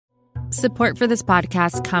Support for this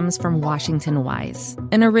podcast comes from Washington Wise,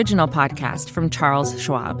 an original podcast from Charles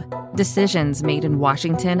Schwab. Decisions made in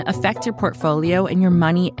Washington affect your portfolio and your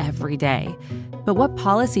money every day. But what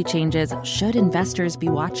policy changes should investors be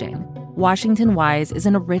watching? Washington Wise is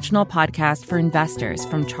an original podcast for investors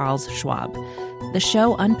from Charles Schwab. The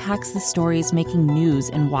show unpacks the stories making news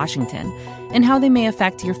in Washington and how they may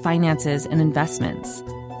affect your finances and investments.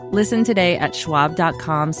 Listen today at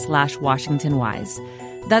schwab.com/WashingtonWise.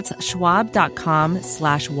 That's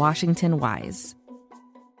schwab.com/WashingtonWise.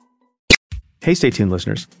 Hey, stay tuned,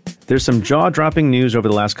 listeners. There's some jaw-dropping news over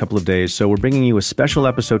the last couple of days, so we're bringing you a special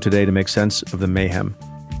episode today to make sense of the mayhem.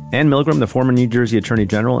 Ann Milgram, the former New Jersey Attorney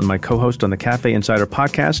General and my co-host on the Cafe Insider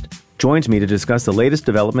podcast, joins me to discuss the latest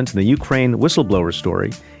developments in the Ukraine whistleblower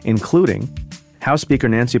story, including House Speaker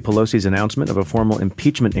Nancy Pelosi's announcement of a formal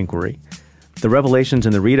impeachment inquiry, the revelations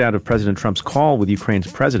in the readout of President Trump's call with Ukraine's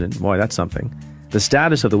president, boy, that's something, the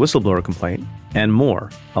status of the whistleblower complaint, and more,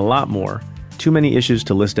 a lot more. Too many issues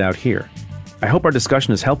to list out here. I hope our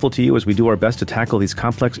discussion is helpful to you as we do our best to tackle these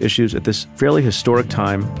complex issues at this fairly historic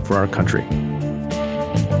time for our country.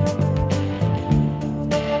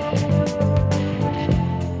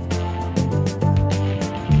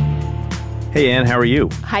 Hey, Ann, how are you?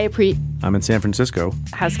 Hi, Preet. I'm in San Francisco.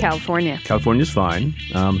 How's California? California's fine.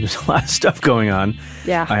 There's a lot of stuff going on.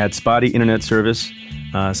 Yeah. I had spotty internet service,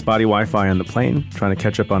 spotty Wi-Fi on the plane, trying to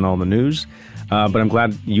catch up on all the news. But I'm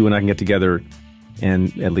glad you and I can get together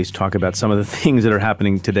and at least talk about some of the things that are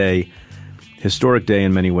happening today. Historic day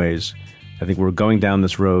in many ways. I think we're going down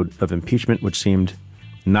this road of impeachment, which seemed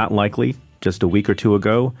not likely just a week or two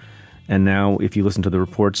ago. And now, if you listen to the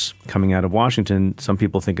reports coming out of Washington, some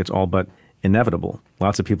people think it's all but inevitable.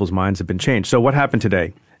 Lots of people's minds have been changed. So what happened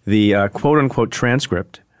today? The quote-unquote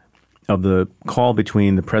transcript of the call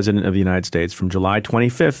between the President of the United States from July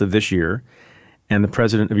 25th of this year and the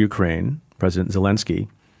President of Ukraine, President Zelensky,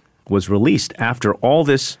 was released after all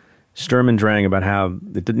this sturm and drang about how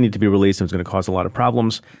it didn't need to be released and it was going to cause a lot of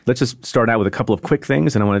problems. Let's just start out with a couple of quick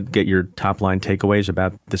things, and I want to get your top-line takeaways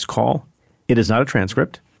about this call. It is not a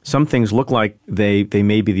transcript. Some things look like they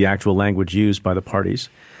may be the actual language used by the parties.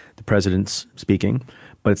 The president's speaking,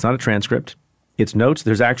 but it's not a transcript. It's notes.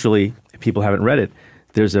 There's actually, if people haven't read it,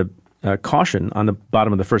 there's a caution on the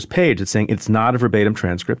bottom of the first page. It's saying it's not a verbatim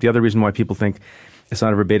transcript. The other reason why people think it's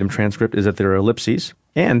not a verbatim transcript is that there are ellipses.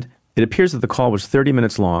 And it appears that the call was 30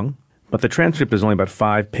 minutes long, but the transcript is only about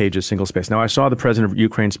 5 pages single space. Now, I saw the president of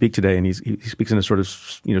Ukraine speak today, and he speaks in a sort of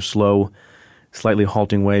slow, slightly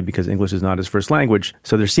halting way because English is not his first language.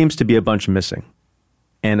 So there seems to be a bunch missing.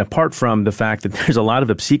 And apart from the fact that there's a lot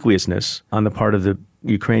of obsequiousness on the part of the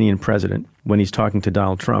Ukrainian president when he's talking to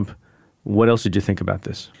Donald Trump, what else did you think about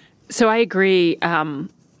this? So I agree. I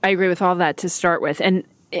agree with all that to start with. And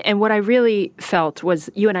what I really felt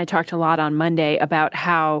was you and I talked a lot on Monday about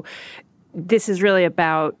how this is really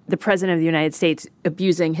about the president of the United States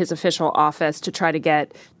abusing his official office to try to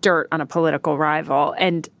get dirt on a political rival.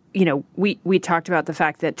 And you know, we talked about the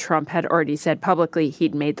fact that Trump had already said publicly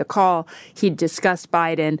he'd made the call. He'd discussed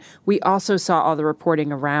Biden. We also saw all the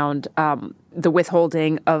reporting around the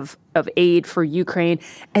withholding of aid for Ukraine.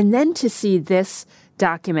 And then to see this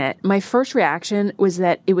document, my first reaction was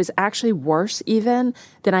that it was actually worse even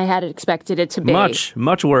than I had expected it to be. Much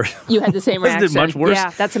worse. You had the same reaction. Wasn't it much worse? Yeah,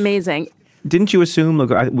 that's amazing. Didn't you assume,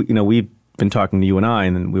 look, we've been talking to you and I,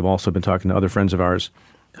 and then we've also been talking to other friends of ours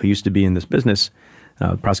who used to be in this business,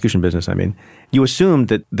 prosecution business, I mean. You assumed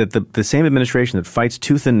that the same administration that fights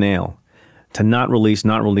tooth and nail to not release,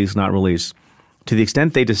 to the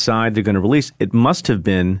extent they decide they're going to release, it must have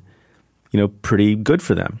been, pretty good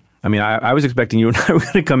for them. I mean, I was expecting you and I were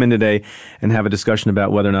going to come in today and have a discussion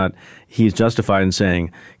about whether or not he's justified in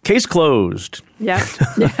saying, case closed. Yeah.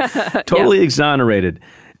 Totally exonerated.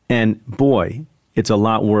 And boy, it's a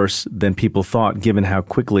lot worse than people thought, given how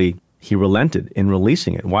quickly he relented in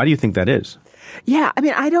releasing it. Why do you think that is? Yeah, I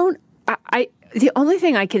mean, the only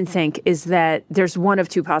thing I can think is that there's one of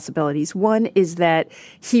two possibilities. One is that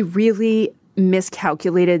he really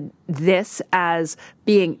miscalculated this as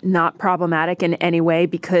being not problematic in any way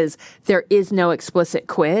because there is no explicit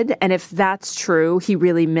quid. And if that's true, he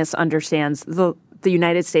really misunderstands the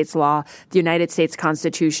United States law, the United States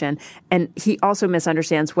Constitution, and he also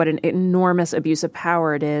misunderstands what an enormous abuse of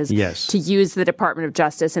power it is to use the Department of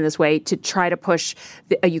Justice in this way to try to push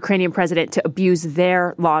a Ukrainian president to abuse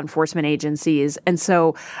their law enforcement agencies. And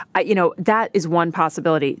so, that is one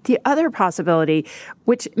possibility. The other possibility,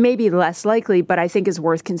 which may be less likely, but I think is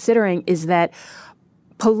worth considering, is that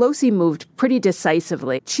Pelosi moved pretty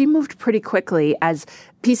decisively. She moved pretty quickly as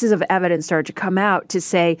pieces of evidence started to come out to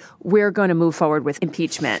say, we're going to move forward with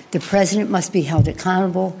impeachment. The president must be held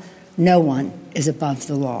accountable, No one is above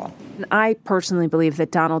the law. I personally believe that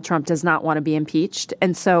Donald Trump does not want to be impeached.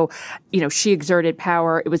 And so, she exerted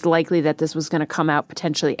power. It was likely that this was going to come out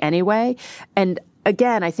potentially anyway. And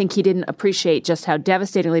again, I think he didn't appreciate just how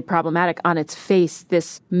devastatingly problematic on its face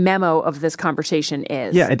this memo of this conversation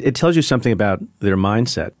is. Yeah, it tells you something about their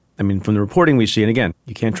mindset. I mean, from the reporting we see, and again,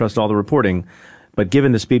 you can't trust all the reporting, but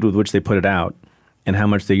given the speed with which they put it out and how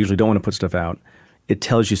much they usually don't want to put stuff out, it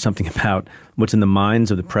tells you something about what's in the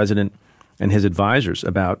minds of the president and his advisors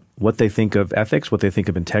about what they think of ethics, what they think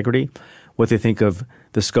of integrity, what they think of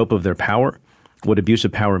the scope of their power, what abuse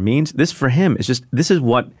of power means. This, for him, is just, this is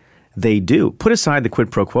what they do. Put aside the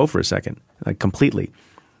quid pro quo for a second, completely.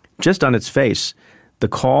 Just on its face, the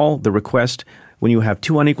call, the request, when you have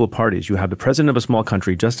two unequal parties, you have the president of a small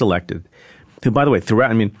country just elected, who, by the way,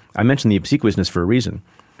 throughout, I mentioned the obsequiousness for a reason.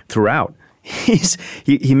 Throughout,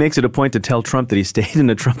 he makes it a point to tell Trump that he stayed in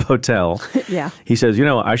a Trump hotel. Yeah. He says,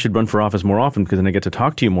 I should run for office more often because then I get to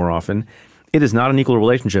talk to you more often. It is not an equal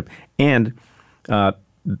relationship. And the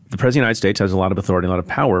President of the United States has a lot of authority, a lot of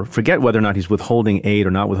power. Forget whether or not he's withholding aid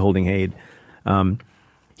or not withholding aid.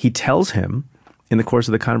 He tells him in the course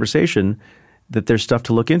of the conversation that there's stuff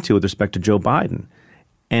to look into with respect to Joe Biden.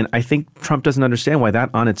 And I think Trump doesn't understand why that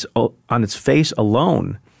on its face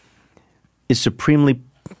alone is supremely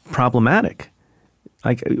problematic.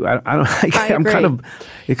 Like I'm kind of,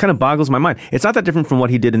 it kind of boggles my mind. It's not that different from what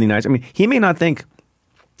he did in the United States. He may not think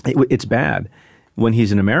it's bad when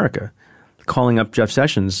he's in America, calling up Jeff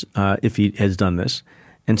Sessions if he has done this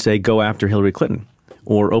and say, go after Hillary Clinton,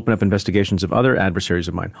 or open up investigations of other adversaries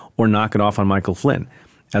of mine, or knock it off on Michael Flynn.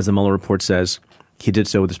 As the Mueller report says, he did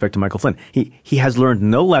so with respect to Michael Flynn. He has learned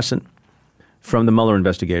no lesson from the Mueller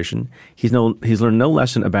investigation. He's learned no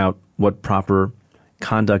lesson about what proper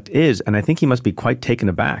conduct is. And I think he must be quite taken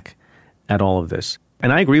aback at all of this.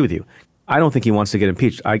 And I agree with you. I don't think he wants to get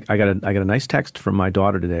impeached. I got a nice text from my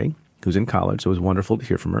daughter today, who's in college, so it was wonderful to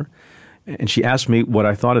hear from her. And she asked me what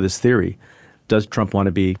I thought of this theory. Does Trump want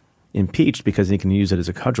to be impeached because he can use it as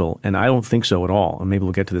a cudgel? And I don't think so at all. And maybe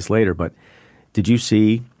we'll get to this later. But did you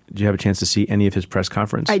have a chance to see any of his press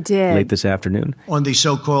conference? I did. Late this afternoon? On the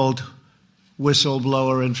so-called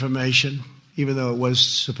whistleblower information, even though it was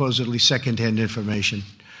supposedly secondhand information,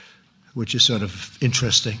 which is sort of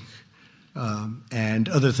interesting. And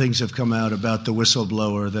other things have come out about the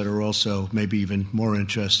whistleblower that are also maybe even more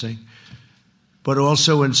interesting. But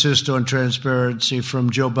also insist on transparency from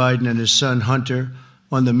Joe Biden and his son Hunter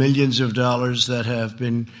on the millions of dollars that have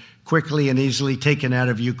been quickly and easily taken out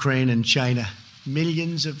of Ukraine and China.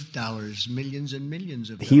 Millions of dollars, millions and millions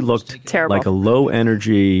of dollars. He looked terrible, like a low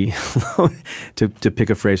energy, to pick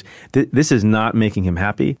a phrase. This is not making him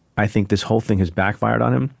happy. I think this whole thing has backfired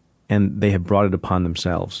on him, and they have brought it upon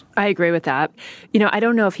themselves. I agree with that. I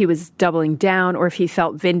don't know if he was doubling down or if he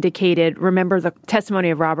felt vindicated. Remember, the testimony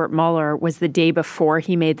of Robert Mueller was the day before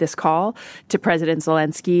he made this call to President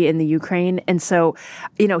Zelensky in the Ukraine. And so,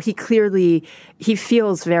 he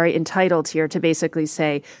feels very entitled here to basically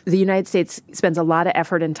say the United States spends a lot of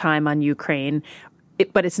effort and time on Ukraine,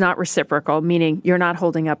 but it's not reciprocal, meaning you're not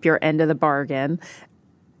holding up your end of the bargain.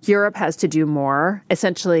 Europe has to do more.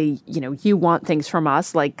 Essentially, you want things from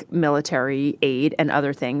us like military aid and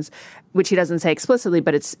other things, which he doesn't say explicitly,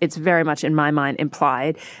 but it's very much in my mind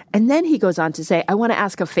implied. And then he goes on to say, I want to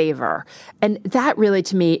ask a favor. And that really,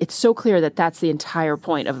 to me, it's so clear that that's the entire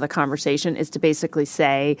point of the conversation, is to basically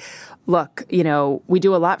say, look, we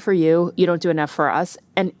do a lot for you. You don't do enough for us.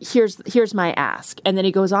 And here's my ask. And then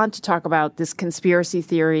he goes on to talk about this conspiracy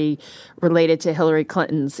theory related to Hillary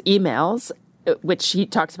Clinton's emails, which he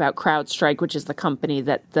talks about CrowdStrike, which is the company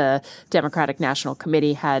that the Democratic National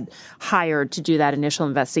Committee had hired to do that initial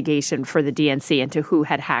investigation for the DNC into who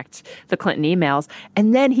had hacked the Clinton emails.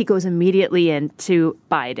 And then he goes immediately into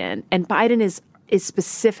Biden. And Biden is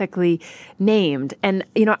specifically named. And,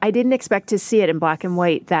 I didn't expect to see it in black and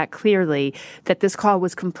white that clearly, that this call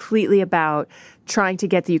was completely about trying to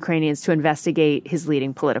get the Ukrainians to investigate his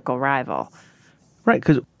leading political rival. Right,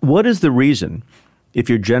 because what is the reason? If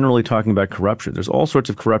you're generally talking about corruption, there's all sorts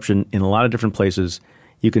of corruption in a lot of different places.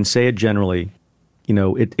 You can say it generally.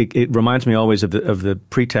 It reminds me always of the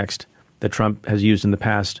pretext that Trump has used in the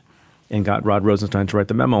past and got Rod Rosenstein to write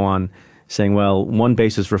the memo on, saying, well, one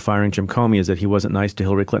basis for firing Jim Comey is that he wasn't nice to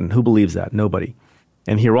Hillary Clinton. Who believes that? Nobody.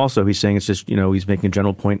 And here also he's saying it's just, he's making a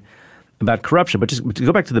general point about corruption. But just to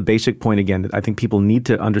go back to the basic point again that I think people need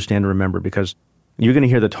to understand and remember, because you're going to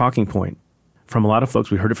hear the talking point from a lot of folks.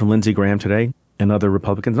 We heard it from Lindsey Graham today and other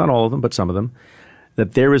Republicans, not all of them, but some of them,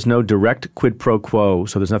 that there is no direct quid pro quo,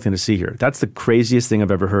 so there's nothing to see here. That's the craziest thing I've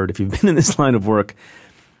ever heard. If you've been in this line of work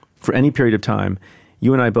for any period of time,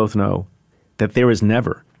 you and I both know that there is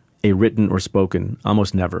never a written or spoken,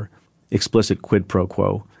 almost never, explicit quid pro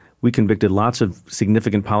quo. We convicted lots of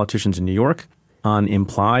significant politicians in New York on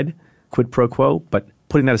implied quid pro quo, but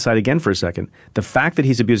putting that aside again for a second, the fact that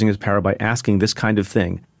he's abusing his power by asking this kind of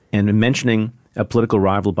thing and mentioning a political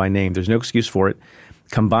rival by name, there's no excuse for it,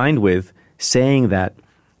 combined with saying that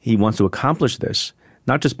he wants to accomplish this,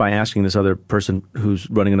 not just by asking this other person who's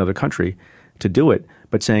running another country to do it,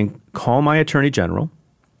 but saying, call my attorney general,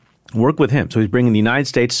 work with him. So he's bringing the United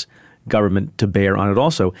States government to bear on it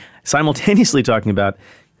also, simultaneously talking about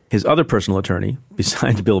his other personal attorney,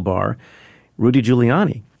 besides Bill Barr, Rudy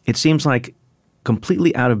Giuliani. It seems like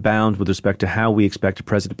completely out of bounds with respect to how we expect a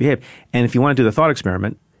president to behave. And if you want to do the thought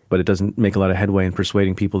experiment, but it doesn't make a lot of headway in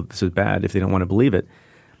persuading people that this is bad if they don't want to believe it,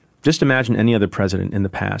 just imagine any other president in the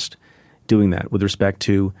past doing that with respect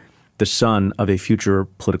to the son of a future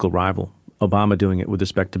political rival. Obama doing it with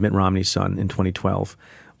respect to Mitt Romney's son in 2012.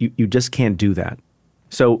 You just can't do that.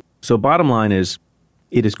 So bottom line is,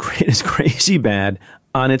 it is crazy bad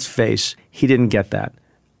on its face. He didn't get that.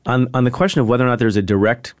 On the question of whether or not there's a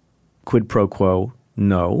direct quid pro quo,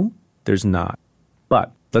 no, there's not.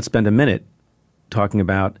 But let's spend a minute talking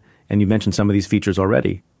about, and you mentioned some of these features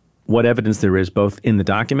already, what evidence there is both in the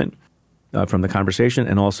document from the conversation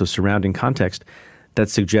and also surrounding context that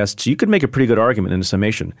suggests you could make a pretty good argument in a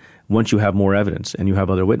summation once you have more evidence and you have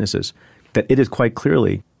other witnesses that it is quite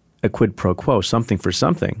clearly a quid pro quo, something for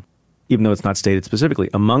something, even though it's not stated specifically.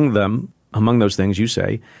 Among those things, you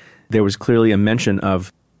say, there was clearly a mention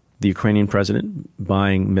of the Ukrainian president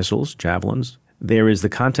buying missiles, javelins. There is the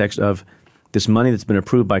context of this money that's been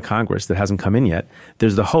approved by Congress that hasn't come in yet.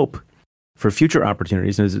 There's the hope for future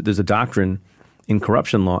opportunities. There's a doctrine in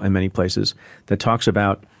corruption law in many places that talks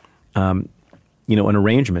about an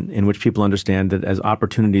arrangement in which people understand that as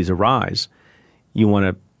opportunities arise, you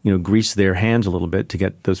want to grease their hands a little bit to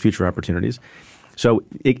get those future opportunities. So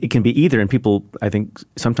it can be either, and people, I think,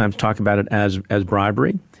 sometimes talk about it as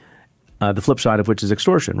bribery, the flip side of which is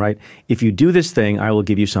extortion, right? If you do this thing, I will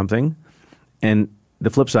give you something. And the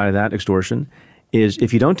flip side of that extortion is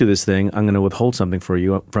if you don't do this thing, I'm going to withhold something from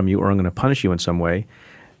you, or I'm going to punish you in some way.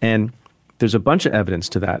 And there's a bunch of evidence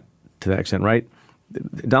to that extent, right?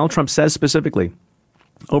 Donald Trump says specifically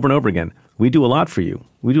over and over again, we do a lot for you.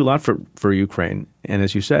 We do a lot for Ukraine. And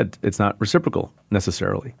as you said, it's not reciprocal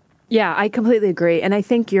necessarily. Yeah, I completely agree. And I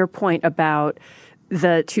think your point about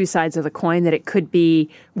the two sides of the coin, that it could be,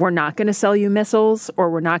 we're not going to sell you missiles or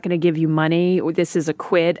we're not going to give you money. This is a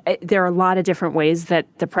quid. There are a lot of different ways that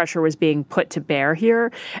the pressure was being put to bear here.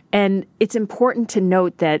 And it's important to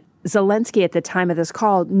note that Zelensky at the time of this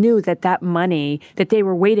call knew that that money that they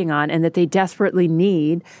were waiting on and that they desperately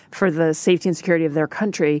need for the safety and security of their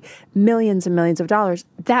country, millions and millions of dollars,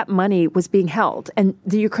 that money was being held. And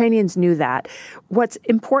the Ukrainians knew that. What's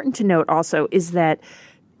important to note also is that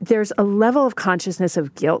there's a level of consciousness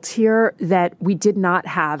of guilt here that we did not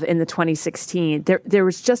have in the 2016. There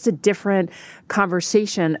was just a different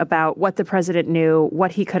conversation about what the president knew,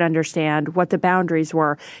 what he could understand, what the boundaries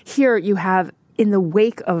were. Here you have, in the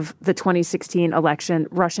wake of the 2016 election,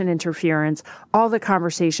 Russian interference, all the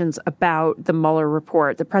conversations about the Mueller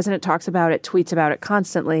report. The president talks about it, tweets about it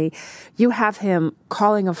constantly. You have him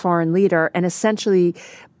calling a foreign leader and essentially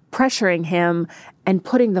pressuring him and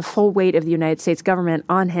putting the full weight of the United States government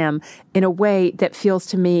on him in a way that feels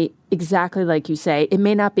to me exactly like you say. It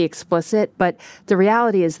may not be explicit, but the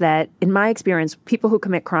reality is that, in my experience, people who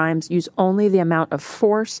commit crimes use only the amount of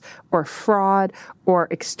force or fraud or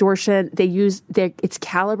extortion. It's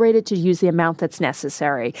calibrated to use the amount that's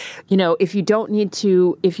necessary. If you don't need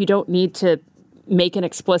to make an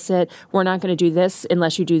explicit, we're not going to do this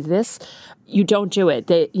unless you do this, you don't do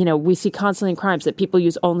it. We see constantly in crimes that people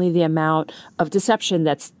use only the amount of deception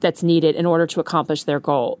that's needed in order to accomplish their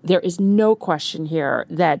goal. There is no question here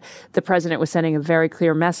that the president was sending a very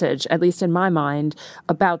clear message, at least in my mind,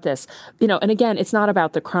 about this. And again, it's not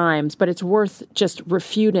about the crimes, but it's worth just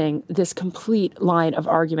refuting this complete line of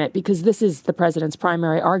argument, because this is the president's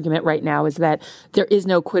primary argument right now, is that there is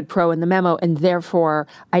no quid pro in the memo, and therefore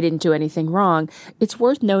I didn't do anything wrong. It's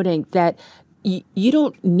worth noting that you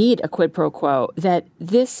don't need a quid pro quo, that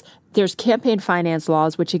there's campaign finance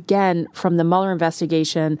laws, which again, from the Mueller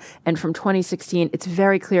investigation and from 2016, it's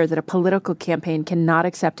very clear that a political campaign cannot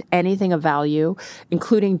accept anything of value,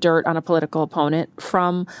 including dirt on a political opponent,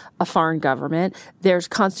 from a foreign government. There's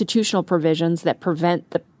constitutional provisions that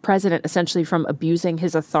prevent the president essentially from abusing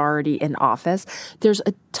his authority in office. There's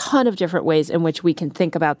a ton of different ways in which we can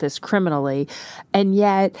think about this criminally. And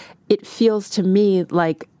yet it feels to me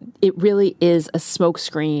like it really is a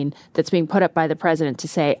smokescreen that's being put up by the president to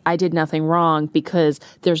say, I did nothing wrong, because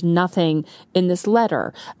there's nothing in this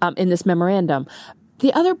letter, in this memorandum.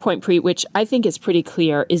 The other point, Preet, which I think is pretty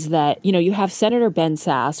clear, is that, you have Senator Ben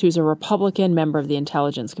Sasse, who's a Republican member of the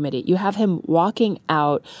Intelligence Committee. You have him walking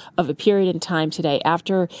out of a period in time today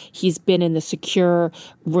after he's been in the secure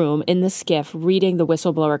room in the SCIF reading the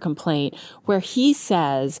whistleblower complaint, where he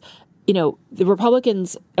says, the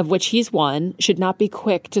Republicans, of which he's one, should not be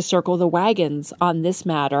quick to circle the wagons on this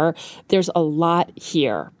matter. There's a lot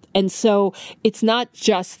here. And so it's not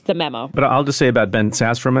just the memo. But I'll just say about Ben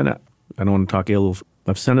Sasse for a minute. I don't want to talk ill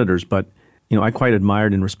of senators, but I quite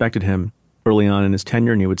admired and respected him early on in his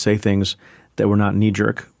tenure, and he would say things that were not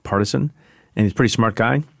knee-jerk partisan. And he's a pretty smart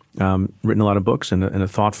guy, written a lot of books and a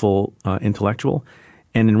thoughtful intellectual.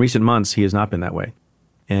 And in recent months, he has not been that way.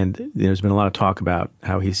 And there's been a lot of talk about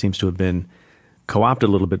how he seems to have been co-opted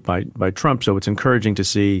a little bit by Trump. So it's encouraging to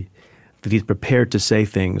see that he's prepared to say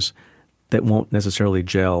things that won't necessarily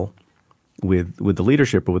gel with the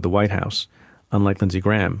leadership or with the White House, unlike Lindsey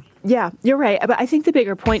Graham. Yeah, you're right. But I think the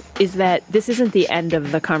bigger point is that this isn't the end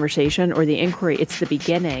of the conversation or the inquiry. It's the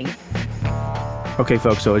beginning. Okay,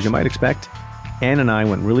 folks, so as you might expect, Ann and I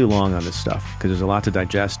went really long on this stuff because there's a lot to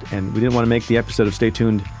digest, and we didn't want to make the episode of Stay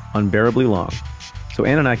Tuned unbearably long. So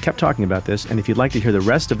Ann and I kept talking about this, and if you'd like to hear the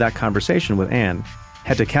rest of that conversation with Ann,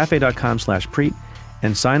 head to cafe.com/Preet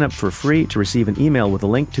and sign up for free to receive an email with a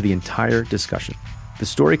link to the entire discussion. The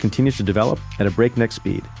story continues to develop at a breakneck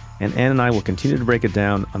speed, and Ann and I will continue to break it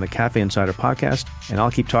down on the Cafe Insider podcast, and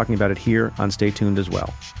I'll keep talking about it here on Stay Tuned as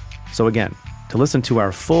well. So again, to listen to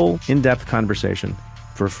our full, in-depth conversation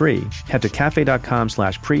for free, head to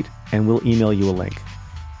cafe.com/Preet, and we'll email you a link.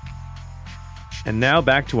 And now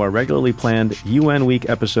back to our regularly planned UN Week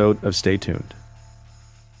episode of Stay Tuned.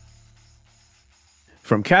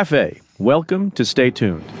 From Cafe, welcome to Stay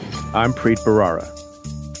Tuned. I'm Preet Bharara.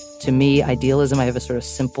 To me, idealism, I have a sort of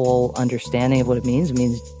simple understanding of what it means. It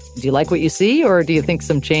means, do you like what you see, or do you think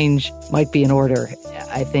some change might be in order?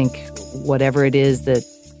 I think whatever it is that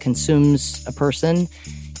consumes a person,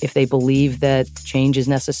 if they believe that change is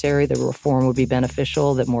necessary, that reform would be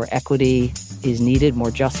beneficial, that more equity is needed,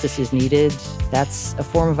 more justice is needed, that's a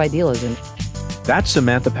form of idealism. That's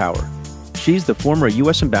Samantha Power. She's the former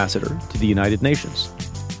U.S. ambassador to the United Nations.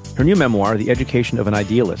 Her new memoir, The Education of an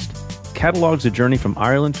Idealist, catalogs the journey from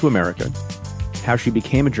Ireland to America, how she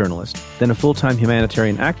became a journalist, then a full-time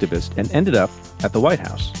humanitarian activist, and ended up at the White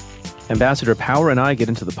House. Ambassador Power and I get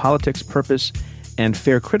into the politics, purpose, and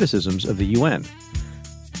fair criticisms of the UN.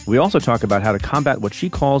 We also talk about how to combat what she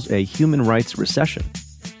calls a human rights recession.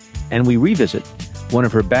 And we revisit one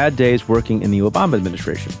of her bad days working in the Obama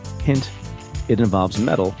administration. Hint, it involves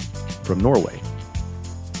metal from Norway.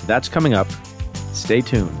 That's coming up. Stay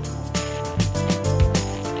tuned.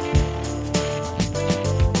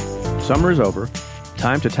 Summer is over.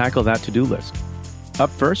 Time to tackle that to-do list. Up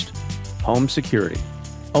first, home security.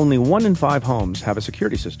 Only 1 in 5 homes have a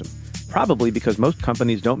security system, probably because most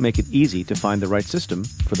companies don't make it easy to find the right system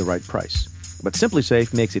for the right price. But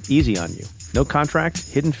SimpliSafe makes it easy on you. No contract,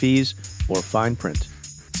 hidden fees, or fine print.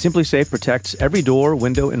 SimpliSafe protects every door,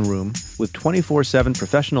 window, and room with 24/7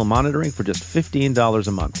 professional monitoring for just $15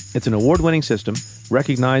 a month. It's an award-winning system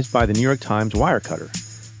recognized by the New York Times Wirecutter.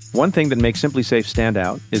 One thing that makes SimpliSafe stand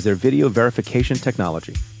out is their video verification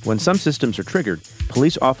technology. When some systems are triggered,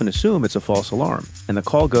 police often assume it's a false alarm, and the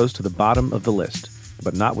call goes to the bottom of the list.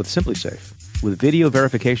 But not with SimpliSafe. With video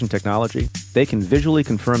verification technology, they can visually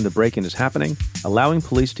confirm the break-in is happening, allowing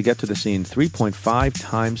police to get to the scene 3.5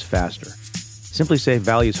 times faster. SimpliSafe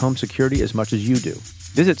values home security as much as you do.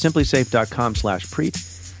 Visit simplisafe.com/Preet,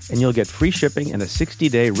 and you'll get free shipping and a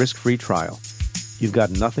 60-day risk-free trial. You've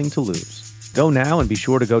got nothing to lose. Go now and be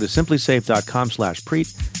sure to go to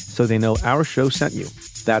simplisafe.com/Preet so they know our show sent you.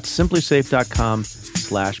 That's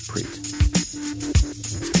simplisafe.com/Preet.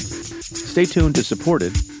 Stay Tuned is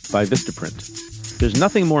supported by Vistaprint. There's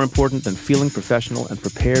nothing more important than feeling professional and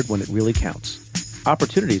prepared when it really counts.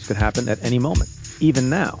 Opportunities could happen at any moment, even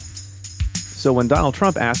now. So when Donald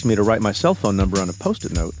Trump asked me to write my cell phone number on a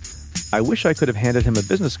Post-it note, I wish I could have handed him a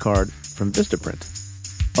business card from Vistaprint.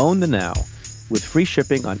 Own the now with free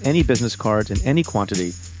shipping on any business cards in any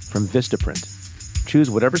quantity from Vistaprint. Choose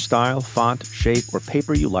whatever style, font, shape, or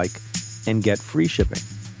paper you like and get free shipping.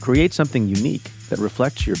 Create something unique that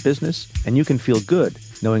reflects your business, and you can feel good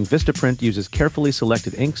knowing Vistaprint uses carefully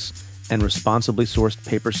selected inks and responsibly sourced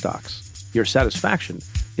paper stocks. Your satisfaction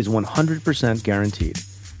is 100% guaranteed,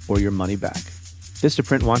 or your money back.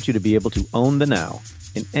 Vistaprint wants you to be able to own the now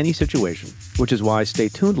in any situation, which is why Stay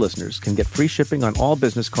Tuned listeners can get free shipping on all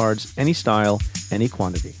business cards, any style, any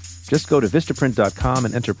quantity. Just go to Vistaprint.com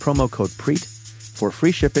and enter promo code PREET for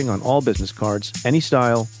free shipping on all business cards, any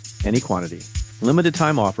style, any quantity. Limited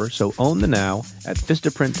time offer, so own the now at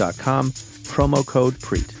Vistaprint.com promo code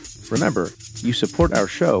PREET. Remember, you support our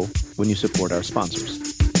show when you support our sponsors.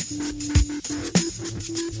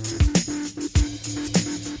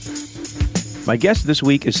 My guest this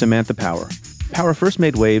week is Samantha Power. Power first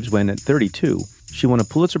made waves when, at 32, she won a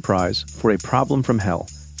Pulitzer Prize for A Problem from Hell,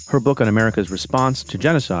 her book on America's response to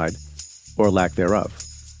genocide, or lack thereof.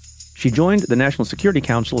 She joined the National Security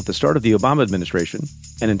Council at the start of the Obama administration,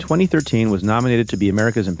 and in 2013 was nominated to be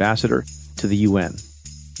America's ambassador to the UN.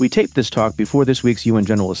 We taped this talk before this week's UN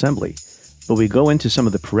General Assembly, but we go into some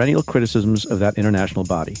of the perennial criticisms of that international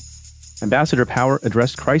body. Ambassador Power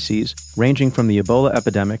addressed crises ranging from the Ebola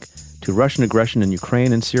epidemic to Russian aggression in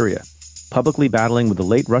Ukraine and Syria, publicly battling with the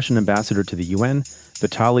late Russian ambassador to the UN,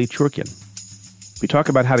 Vitaly Churkin. We talk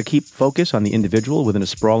about how to keep focus on the individual within a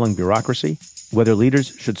sprawling bureaucracy, whether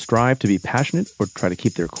leaders should strive to be passionate or try to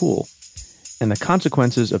keep their cool, and the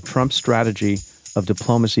consequences of Trump's strategy of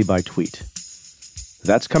diplomacy by tweet.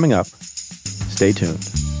 That's coming up. Stay tuned.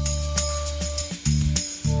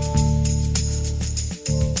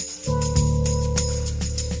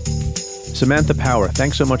 Samantha Power,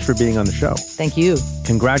 thanks so much for being on the show. Thank you.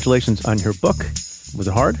 Congratulations on your book. Was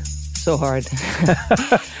it hard? So hard.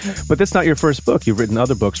 But that's not your first book. You've written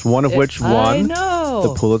other books, one of which won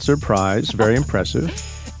the Pulitzer Prize. Very impressive.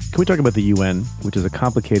 Can we talk about the UN, which is a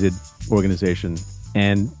complicated organization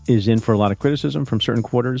and is in for a lot of criticism from certain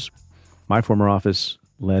quarters? My former office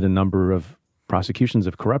led a number of prosecutions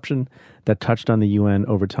of corruption that touched on the UN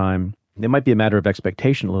over time. It might be a matter of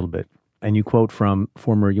expectation a little bit. And you quote from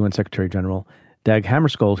former UN Secretary General Dag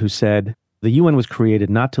Hammarskjöld, who said, "The UN was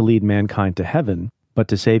created not to lead mankind to heaven, but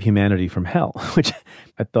to save humanity from hell," which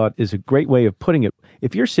I thought is a great way of putting it.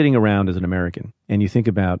 If you're sitting around as an American and you think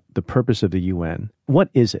about the purpose of the UN, what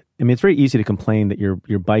is it? I mean, it's very easy to complain that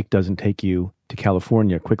your bike doesn't take you to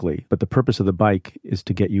California quickly, but the purpose of the bike is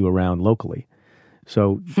to get you around locally.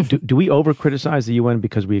 So do we over-criticize the UN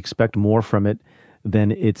because we expect more from it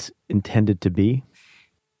than it's intended to be?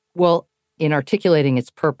 Well, in articulating its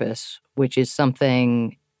purpose, which is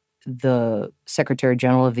something the Secretary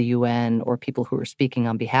General of the UN or people who are speaking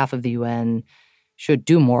on behalf of the UN should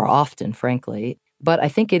do more often, frankly. But I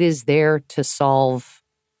think it is there to solve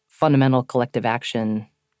fundamental collective action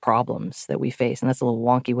problems that we face. And that's a little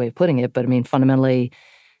wonky way of putting it. But I mean, fundamentally,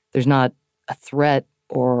 there's not a threat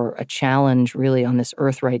or a challenge really on this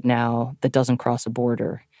earth right now that doesn't cross a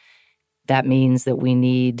border. That means that we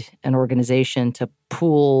need an organization to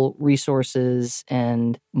pool resources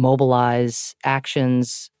and mobilize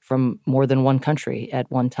actions from more than one country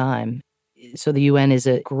at one time. So the UN is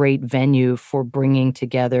a great venue for bringing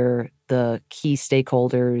together the key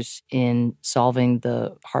stakeholders in solving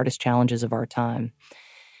the hardest challenges of our time.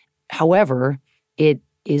 However, it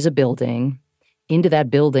is a building. Into that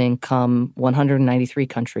building come 193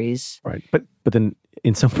 countries. Right. But then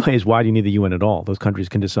in some ways, why do you need the UN at all? Those countries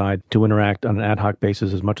can decide to interact on an ad hoc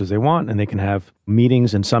basis as much as they want, and they can have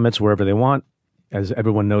meetings and summits wherever they want. As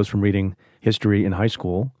everyone knows from reading history in high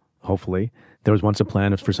school, hopefully, there was once a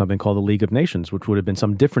plan for something called the League of Nations, which would have been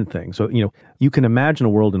some different thing. So, you can imagine a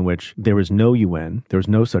world in which there is no UN, there's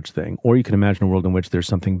no such thing, or you can imagine a world in which there's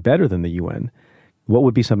something better than the UN. What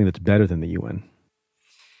would be something that's better than the UN?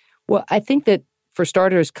 Well, I think that, for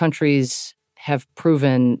starters, countries have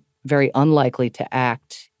proven very unlikely to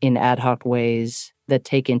act in ad hoc ways that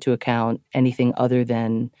take into account anything other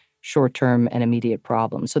than short-term and immediate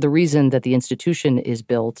problems. So the reason that the institution is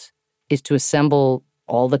built is to assemble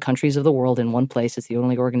all the countries of the world in one place. It's the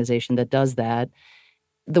only organization that does that.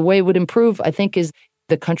 The way it would improve, I think, is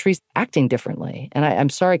the countries acting differently. And I'm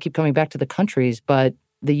sorry I keep coming back to the countries, but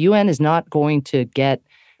the UN is not going to get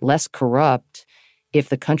less corrupt if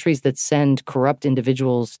the countries that send corrupt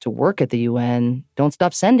individuals to work at the UN don't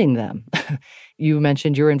stop sending them. You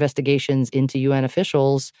mentioned your investigations into UN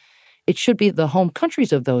officials. It should be the home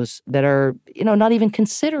countries of those that are, not even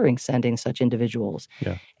considering sending such individuals.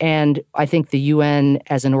 Yeah. And I think the UN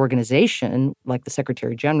as an organization, like the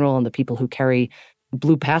Secretary General and the people who carry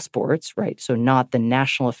blue passports, right? So not the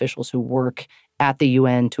national officials who work at the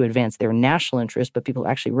UN to advance their national interests, but people who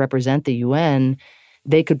actually represent the UN,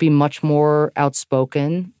 they could be much more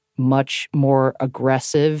outspoken, much more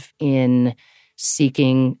aggressive in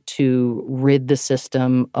seeking to rid the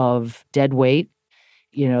system of dead weight.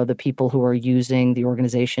 The people who are using the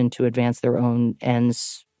organization to advance their own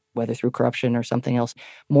ends, whether through corruption or something else.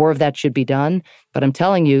 More of that should be done. But I'm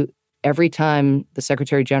telling you, every time the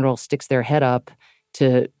Secretary General sticks their head up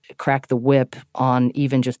to crack the whip on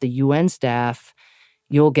even just the UN staff,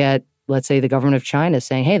 you'll get, let's say, the government of China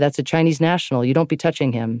saying, hey, that's a Chinese national. You don't be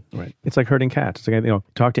touching him. Right. It's like herding cats. It's like,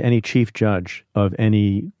 talk to any chief judge of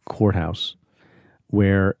any courthouse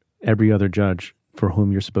where every other judge for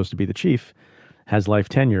whom you're supposed to be the chief, has life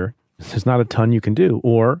tenure, there's not a ton you can do.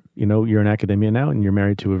 Or, you're in academia now and you're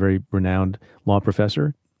married to a very renowned law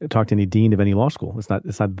professor. Talk to any dean of any law school. It's not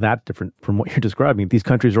that different from what you're describing. These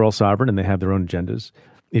countries are all sovereign and they have their own agendas,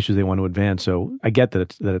 issues they want to advance. So I get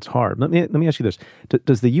that it's hard. Let me ask you this.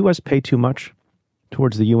 Does the U.S. pay too much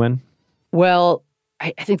towards the UN? Well,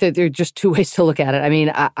 I think that there are just two ways to look at it. I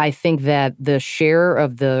mean, I think that the share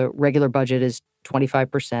of the regular budget is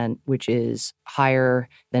 25%, which is higher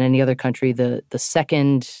than any other country. The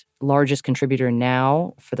second largest contributor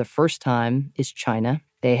now, for the first time, is China.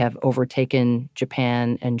 They have overtaken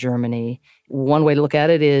Japan and Germany. One way to look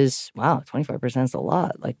at it is, wow, 25% is a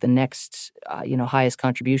lot. Like the next, highest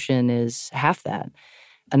contribution is half that.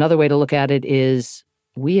 Another way to look at it is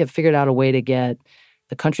we have figured out a way to get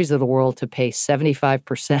the countries of the world to pay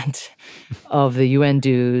 75% of the UN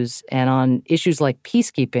dues. And on issues like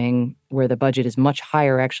peacekeeping, where the budget is much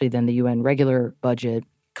higher actually than the UN regular budget,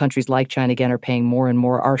 countries like China, again, are paying more and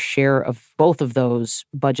more. Our share of both of those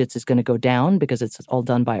budgets is going to go down because it's all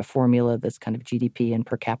done by a formula that's kind of GDP and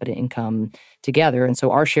per capita income together. And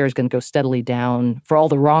so our share is going to go steadily down for all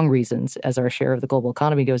the wrong reasons as our share of the global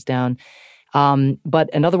economy goes down. But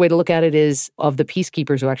another way to look at it is of the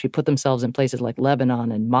peacekeepers who actually put themselves in places like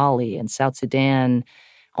Lebanon and Mali and South Sudan,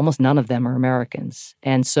 almost none of them are Americans.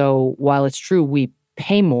 And so while it's true we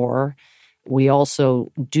pay more, we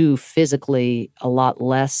also do physically a lot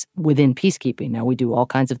less within peacekeeping. Now, we do all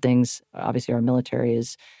kinds of things. Obviously, our military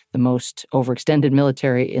is the most overextended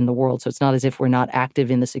military in the world, so it's not as if we're not active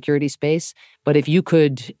in the security space. But if you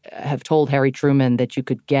could have told Harry Truman that you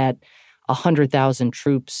could get 100,000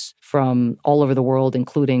 troops from all over the world,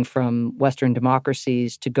 including from Western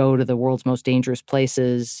democracies, to go to the world's most dangerous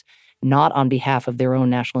places, not on behalf of their own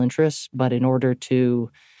national interests, but in order to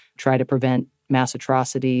try to prevent mass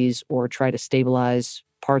atrocities or try to stabilize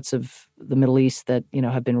parts of the Middle East that,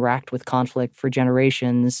 have been racked with conflict for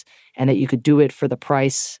generations, and that you could do it for the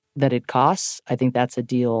price that it costs, I think that's a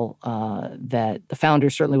deal that the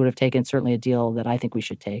founders certainly would have taken, certainly a deal that I think we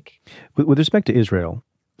should take. With respect to Israel,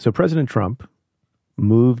 so President Trump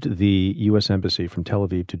moved the U.S. Embassy from Tel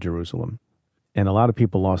Aviv to Jerusalem, and a lot of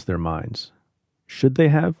people lost their minds. Should they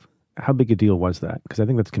have? How big a deal was that? Because I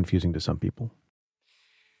think that's confusing to some people.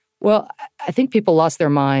 Well, I think people lost their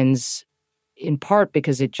minds in part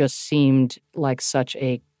because it just seemed like such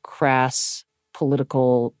a crass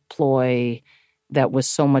political ploy that was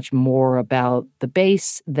so much more about the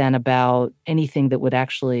base than about anything that would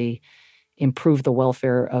actually improve the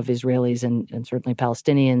welfare of Israelis and certainly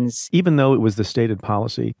Palestinians. Even though it was the stated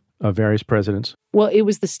policy of various presidents? Well, it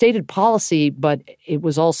was the stated policy, but it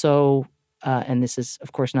was also, and this is,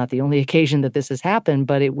 of course, not the only occasion that this has happened,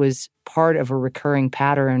 but it was part of a recurring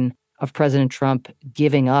pattern of President Trump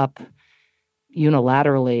giving up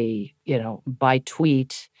unilaterally, by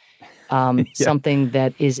tweet, something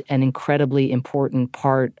that is an incredibly important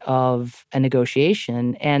part of a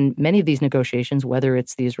negotiation. And many of these negotiations, whether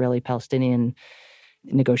it's the Israeli-Palestinian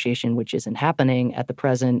negotiation, which isn't happening at the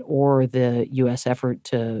present, or the U.S. effort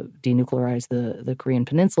to denuclearize the Korean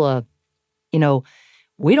Peninsula,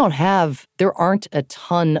 there aren't a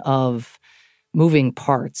ton of moving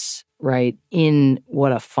parts, right, in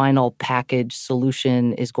what a final package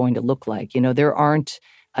solution is going to look like. There aren't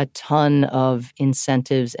a ton of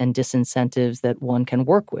incentives and disincentives that one can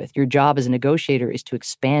work with. Your job as a negotiator is to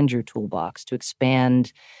expand your toolbox, to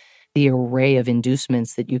expand the array of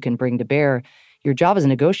inducements that you can bring to bear. Your job as a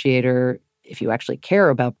negotiator, if you actually care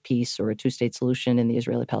about peace or a two-state solution in the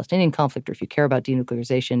Israeli-Palestinian conflict, or if you care about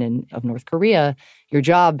denuclearization of North Korea, your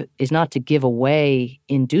job is not to give away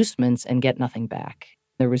inducements and get nothing back.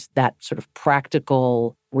 There was that sort of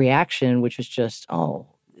practical reaction, which was just,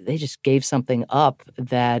 they just gave something up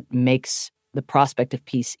that makes the prospect of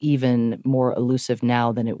peace even more elusive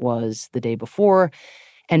now than it was the day before.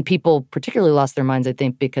 And people particularly lost their minds, I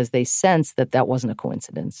think, because they sensed that that wasn't a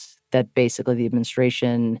coincidence, that basically the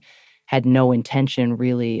administration had no intention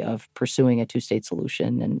really of pursuing a two-state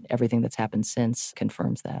solution, and everything that's happened since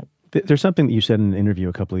confirms that. There's something that you said in an interview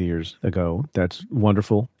a couple of years ago that's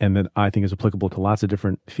wonderful and that I think is applicable to lots of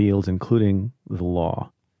different fields, including the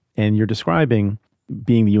law. And you're describing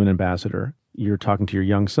being the UN ambassador. You're talking to your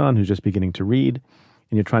young son who's just beginning to read,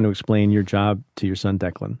 and you're trying to explain your job to your son,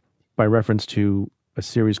 Declan, by reference to a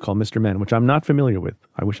series called Mr. Men, which I'm not familiar with.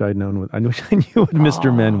 I wish I knew what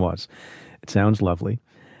Mr. Men was. It sounds lovely.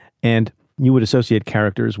 And you would associate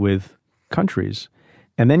characters with countries.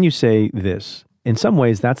 And then you say this: in some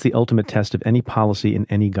ways, that's the ultimate test of any policy in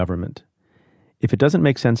any government. If it doesn't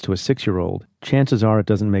make sense to a 6-year-old, chances are it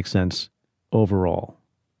doesn't make sense overall.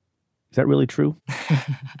 Is that really true?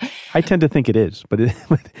 I tend to think it is, but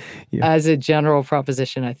yeah. As a general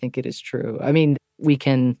proposition, I think it is true. I mean, we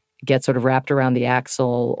can get sort of wrapped around the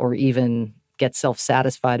axle or even get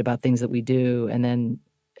self-satisfied about things that we do, and then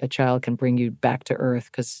a child can bring you back to earth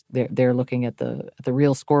because they're looking at the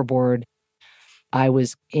real scoreboard. I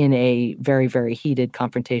was in a very, very heated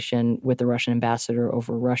confrontation with the Russian ambassador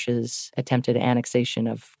over Russia's attempted annexation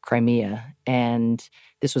of Crimea. And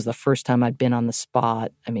this was the first time I'd been on the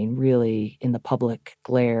spot. I mean, really in the public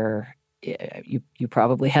glare. You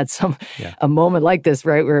probably had a moment like this,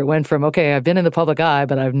 right? Where it went from, okay, I've been in the public eye,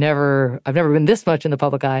 but I've never been this much in the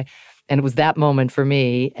public eye. And it was that moment for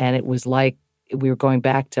me. And it was like, we were going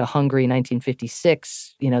back to Hungary,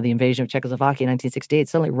 1956, the invasion of Czechoslovakia, 1968.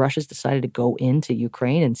 Suddenly, Russia's decided to go into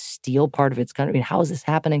Ukraine and steal part of its country. I mean, how is this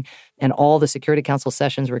happening? And all the Security Council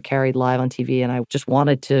sessions were carried live on TV. And I just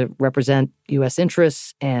wanted to represent U.S.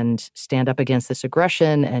 interests and stand up against this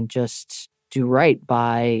aggression and just do right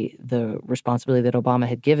by the responsibility that Obama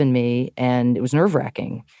had given me. And it was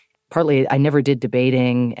nerve-wracking. Partly, I never did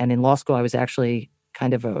debating. And in law school, I was actually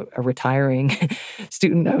kind of a retiring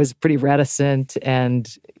student. I was pretty reticent and,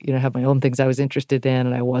 have my own things I was interested in.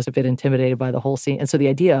 And I was a bit intimidated by the whole scene. And so the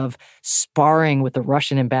idea of sparring with the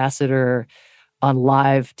Russian ambassador on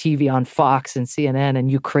live TV on Fox and CNN and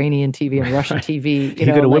Ukrainian TV and Russian TV. He could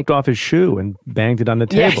have whipped off his shoe and banged it on the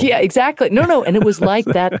table. Yeah, exactly. No. And it was like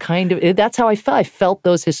that kind of, that's how I felt. I felt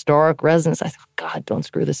those historic resonance. I thought, God, don't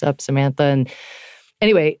screw this up, Samantha. And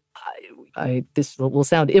anyway, this will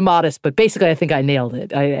sound immodest, but basically I think I nailed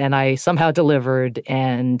it. I somehow delivered,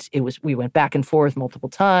 and we went back and forth multiple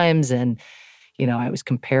times. And, I was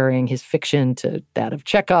comparing his fiction to that of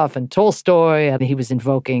Chekhov and Tolstoy. And he was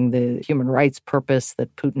invoking the human rights purpose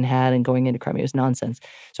that Putin had in going into Crimea. It was nonsense.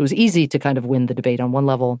 So it was easy to kind of win the debate on one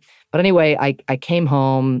level. But anyway, I came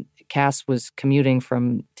home. Cass was commuting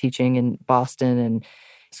from teaching in Boston, and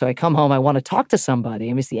so I come home, I want to talk to somebody. I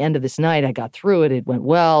mean, it's the end of this night. I got through it. It went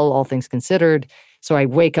well, all things considered. So I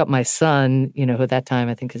wake up my son, who at that time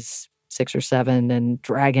I think is 6 or 7, and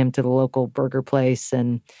drag him to the local burger place.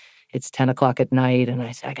 And it's 10 o'clock at night. And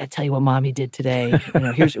I said, I got to tell you what mommy did today.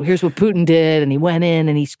 Here's what Putin did. And he went in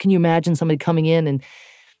and can you imagine somebody coming in and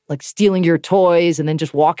like stealing your toys and then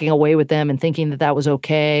just walking away with them and thinking that was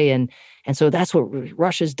okay. And so that's what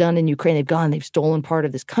Russia's done in Ukraine. They've stolen part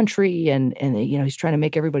of this country, and he's trying to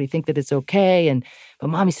make everybody think that it's okay. But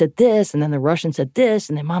mommy said this, and then the Russian said this,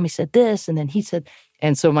 and then mommy said this, and then he said.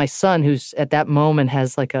 And so my son, who's at that moment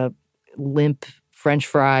has like a limp French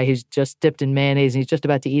fry, he's just dipped in mayonnaise, and he's just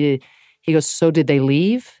about to eat it. He goes, "So did they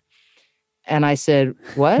leave?" And I said,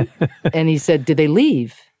 "What?" And he said, "Did they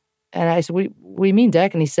leave?" And I said, what do you mean,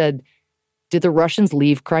 Dec? And he said, "Did the Russians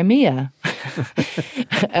leave Crimea?"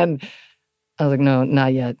 And I was like, no,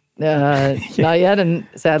 not yet. Not yet. And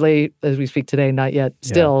sadly, as we speak today, not yet.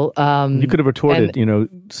 Still. Yeah. You could have retorted,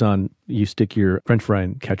 son, you stick your French fry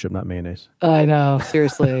in ketchup, not mayonnaise. I know,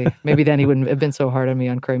 seriously. Maybe then he wouldn't have been so hard on me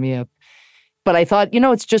on Crimea. But I thought,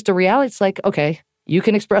 it's just a reality. It's like, okay, you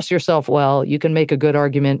can express yourself well. You can make a good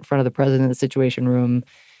argument in front of the president in the Situation Room.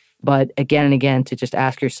 But again and again, to just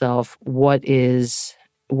ask yourself, what is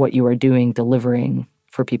what you are doing delivering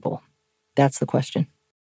for people? That's the question.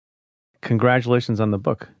 Congratulations on the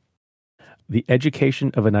book. The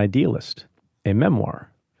Education of an Idealist, a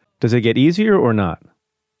memoir. Does it get easier or not?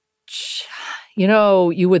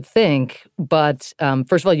 You would think, but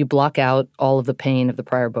first of all, you block out all of the pain of the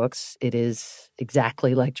prior books. It is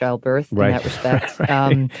exactly like childbirth in that respect. Right.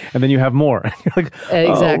 And then you have more. You're like,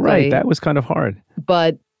 exactly. Oh, right, that was kind of hard.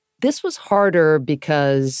 But this was harder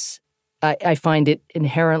because I find it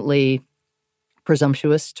inherently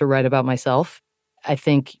presumptuous to write about myself. I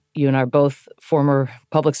think you and I are both former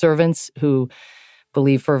public servants who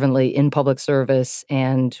believe fervently in public service,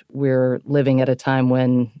 and we're living at a time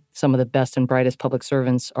when some of the best and brightest public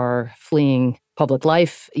servants are fleeing public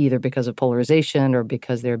life, either because of polarization or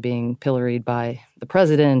because they're being pilloried by the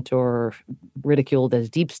president or ridiculed as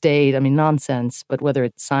deep state. I mean, nonsense. But whether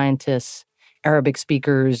it's scientists, Arabic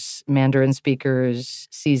speakers, Mandarin speakers,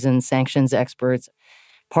 seasoned sanctions experts,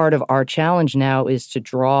 part of our challenge now is to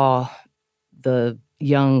draw the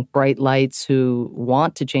young, bright lights who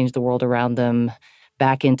want to change the world around them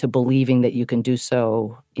back into believing that you can do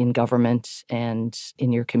so in government and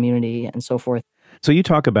in your community and so forth. So you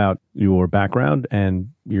talk about your background and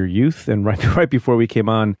your youth, and right before we came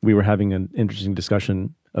on, we were having an interesting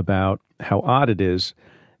discussion about how odd it is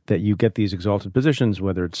that you get these exalted positions,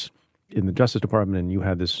 whether it's in the Justice Department and you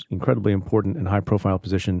have this incredibly important and high-profile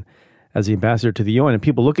position as the ambassador to the UN, and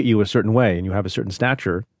people look at you a certain way and you have a certain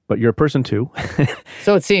stature, but you're a person too.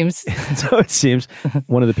 So it seems. So it seems.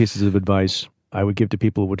 One of the pieces of advice I would give to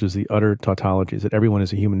people, which is the utter tautology, is that everyone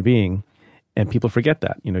is a human being, and people forget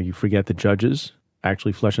that. You forget that judges,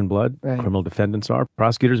 actually flesh and blood, right. Criminal defendants are.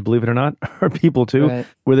 Prosecutors, believe it or not, are people too. Right.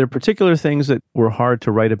 Were there particular things that were hard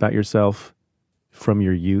to write about yourself from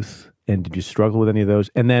your youth? And did you struggle with any of those?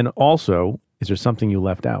 And then also, is there something you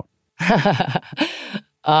left out?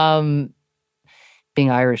 Being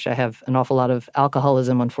Irish, I have an awful lot of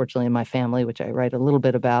alcoholism, unfortunately, in my family, which I write a little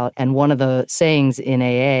bit about. And one of the sayings in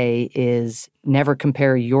AA is never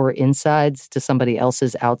compare your insides to somebody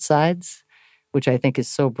else's outsides, which I think is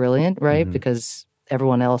so brilliant, right? Mm-hmm. Because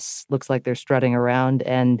everyone else looks like they're strutting around.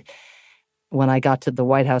 And when I got to the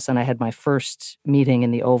White House and I had my first meeting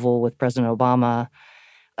in the Oval with President Obama,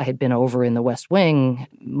 I had been over in the West Wing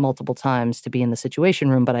multiple times to be in the Situation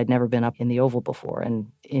Room, but I'd never been up in the Oval before. And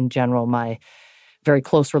in general, my very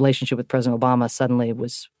close relationship with President Obama suddenly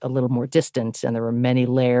was a little more distant, and there were many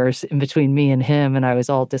layers in between me and him, and I was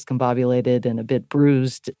all discombobulated and a bit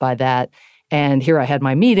bruised by that. And here I had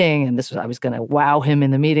my meeting, and I was going to wow him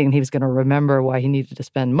in the meeting, and he was going to remember why he needed to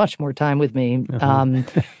spend much more time with me.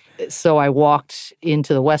 So I walked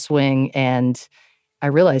into the West Wing, and I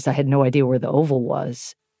realized I had no idea where the Oval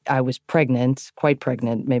was. I was pregnant, quite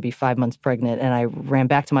pregnant, maybe 5 months pregnant, and I ran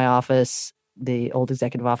back to my office, the old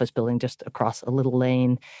executive office building just across a little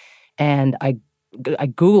lane. And I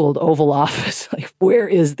Googled Oval Office, like, where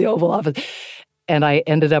is the Oval Office? And I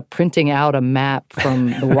ended up printing out a map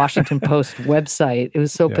from the Washington Post website. It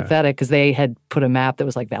was so pathetic because they had put a map that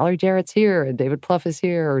was like, Valerie Jarrett's here, and David Plouffe is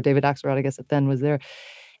here, or David Axelrod, I guess it then was there.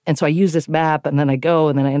 And so I use this map, and then I go,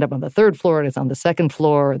 and then I end up on the third floor, and it's on the second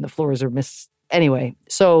floor, and the floors are Anyway,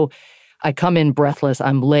 so I come in breathless.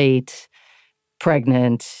 I'm late,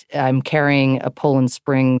 pregnant. I'm carrying a Poland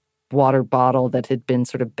Spring water bottle that had been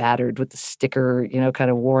sort of battered with the sticker, kind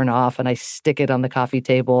of worn off, and I stick it on the coffee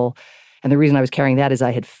table. And the reason I was carrying that is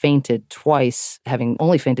I had fainted twice, having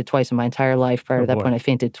only fainted twice in my entire life. Prior to that point, I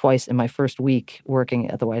fainted twice in my first week working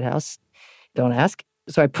at the White House. Don't ask.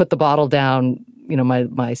 So I put the bottle down,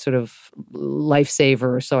 my sort of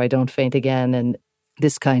lifesaver so I don't faint again. And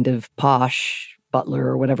this kind of posh butler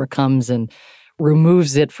or whatever comes and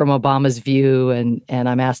removes it from Obama's view, and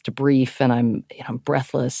I'm asked to brief, and I'm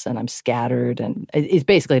breathless and I'm scattered, and it's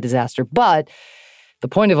basically a disaster. But the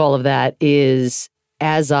point of all of that is,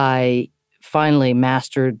 as I finally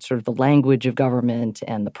mastered sort of the language of government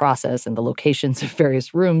and the process and the locations of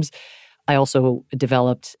various rooms, I also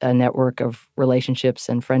developed a network of relationships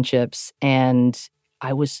and friendships, and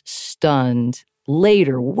I was stunned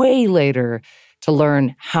later, way later, to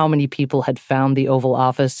learn how many people had found the Oval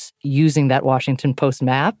Office using that Washington Post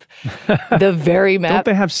map. The very map. Don't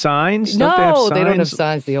they have signs? No, they don't have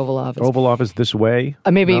signs, the Oval Office. Oval Office this way?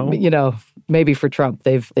 Maybe, no? Maybe for Trump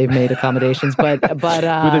they've made accommodations, but with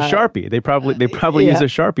a Sharpie. They probably use a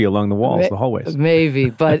Sharpie along the walls, the hallways. Maybe,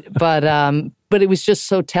 but it was just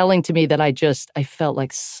so telling to me that I felt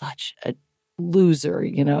like such a loser,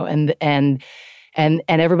 and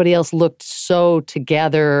everybody else looked so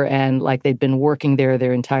together and like they'd been working there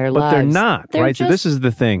their entire lives. But they're not, right? So this is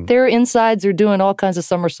the thing. Their insides are doing all kinds of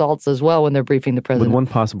somersaults as well when they're briefing the president. With one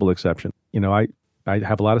possible exception. I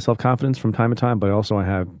have a lot of self-confidence from time to time, but also I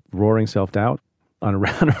have roaring self-doubt on a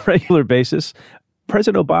regular basis.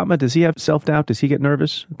 President Obama, does he have self-doubt? Does he get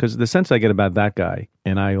nervous? Because the sense I get about that guy,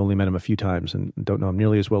 and I only met him a few times and don't know him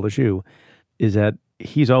nearly as well as you, is that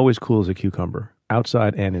he's always cool as a cucumber,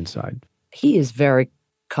 outside and inside. He is very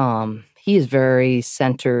calm. He is very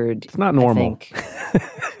centered. It's not normal. I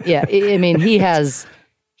think. Yeah, I mean, he has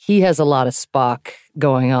a lot of Spock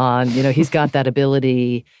going on. He's got that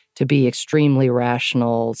ability to be extremely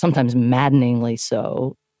rational, sometimes maddeningly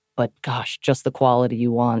so. But gosh, just the quality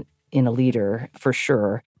you want in a leader, for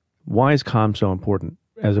sure. Why is calm so important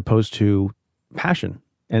as opposed to passion?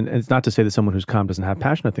 And it's not to say that someone who's calm doesn't have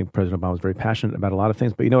passion. I think President Obama was very passionate about a lot of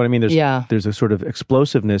things. But you know what I mean? There's a sort of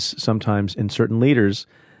explosiveness sometimes in certain leaders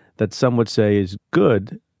that some would say is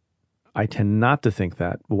good. I tend not to think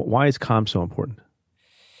that. Why is calm so important?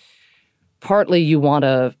 Partly you want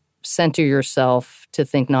to center yourself to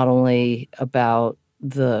think not only about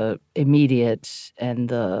the immediate and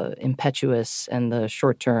the impetuous and the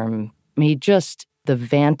short term. The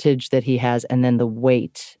vantage that he has and then the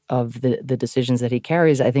weight of the decisions that he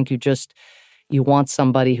carries, I think you want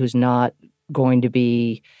somebody who's not going to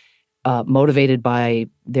be motivated by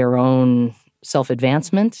their own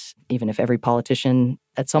self-advancement, even if every politician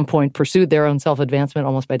at some point pursued their own self-advancement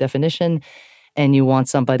almost by definition. And you want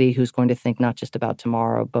somebody who's going to think not just about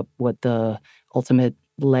tomorrow, but what the ultimate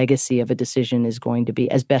legacy of a decision is going to be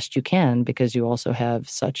as best you can, because you also have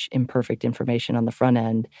such imperfect information on the front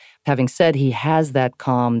end. Having said he has that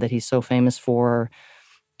calm that he's so famous for,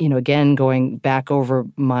 again, going back over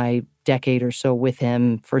my decade or so with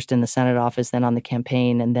him, first in the Senate office, then on the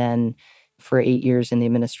campaign, and then for 8 years in the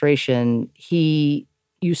administration,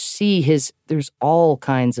 you see there's all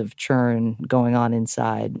kinds of churn going on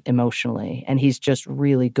inside emotionally. And he's just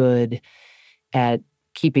really good at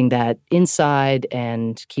keeping that inside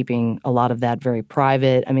and keeping a lot of that very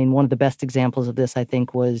private. I mean, one of the best examples of this, I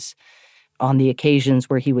think, was on the occasions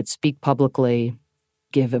where he would speak publicly,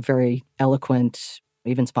 give a very eloquent,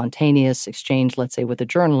 even spontaneous exchange, let's say, with a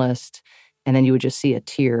journalist, and then you would just see a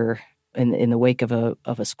tear in the wake of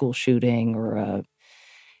a school shooting or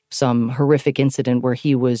some horrific incident where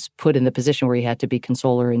he was put in the position where he had to be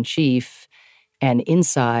consoler in chief. And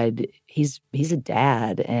inside, he's a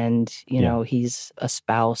dad, and he's a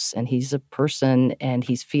spouse, and he's a person, and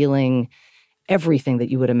he's feeling everything that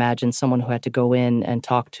you would imagine someone who had to go in and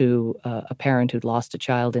talk to a parent who'd lost a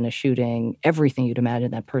child in a shooting. Everything you'd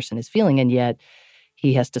imagine that person is feeling, and yet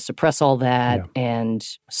he has to suppress all that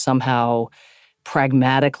and somehow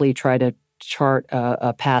pragmatically try to chart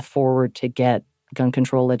a path forward to get gun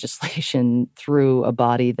control legislation through a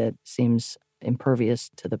body that seems impervious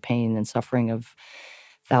to the pain and suffering of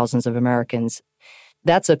thousands of Americans.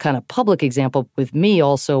 That's a kind of public example. With me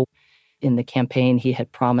also, in the campaign, he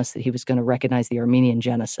had promised that he was going to recognize the Armenian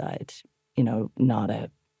genocide. Not a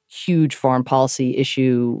huge foreign policy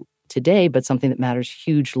issue today, but something that matters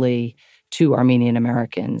hugely to Armenian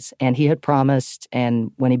Americans. And he had promised,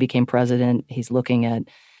 and when he became president, he's looking at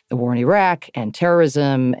the war in Iraq and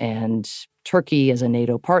terrorism and Turkey as a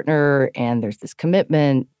NATO partner, and there's this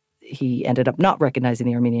commitment. He ended up not recognizing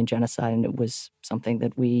the Armenian genocide, and it was something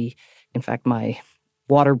that in fact, my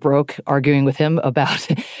water broke arguing with him about,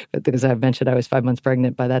 because I've mentioned I was 5 months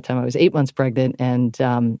pregnant. By that time, I was 8 months pregnant, and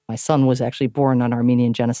my son was actually born on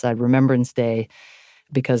Armenian Genocide Remembrance Day,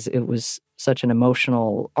 because it was such an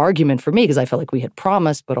emotional argument for me, because I felt like we had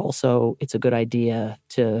promised, but also it's a good idea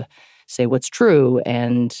to say what's true.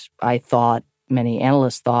 And I thought, many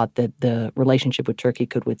analysts thought, that the relationship with Turkey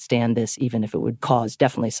could withstand this, even if it would cause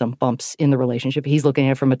definitely some bumps in the relationship. He's looking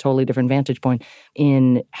at it from a totally different vantage point.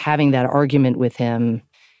 In having that argument with him,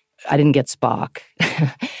 I didn't get Spock.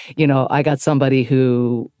 I got somebody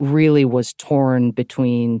who really was torn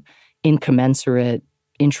between incommensurate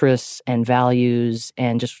interests and values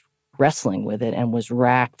and just wrestling with it, and was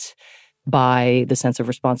racked by the sense of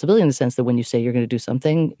responsibility, in the sense that when you say you're going to do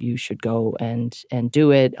something, you should go and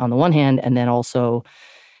do it on the one hand, and then also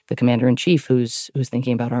the commander-in-chief who's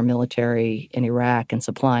thinking about our military in Iraq and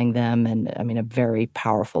supplying them, and I mean, a very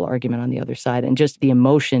powerful argument on the other side. And just the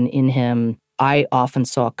emotion in him, I often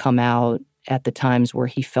saw come out at the times where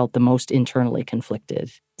he felt the most internally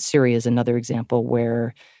conflicted. Syria is another example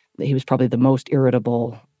where he was probably the most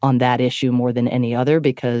irritable on that issue more than any other,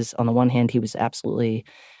 because on the one hand, he was absolutely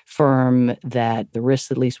firm that the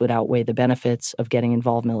risks at least would outweigh the benefits of getting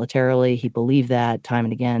involved militarily. He believed that time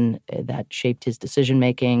and again. That shaped his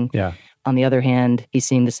decision-making. Yeah. On the other hand, he's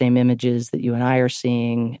seeing the same images that you and I are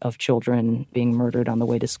seeing of children being murdered on the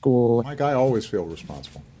way to school. Mike, I always feel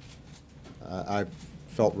responsible. I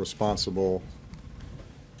felt responsible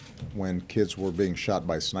when kids were being shot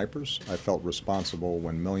by snipers. I felt responsible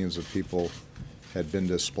when millions of people had been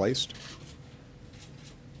displaced.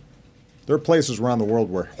 There are places around the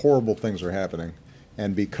world where horrible things are happening,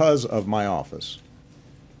 and because of my office,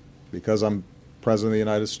 because I'm President of the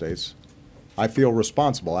United States, I feel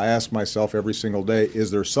responsible. I ask myself every single day,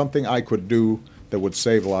 is there something I could do that would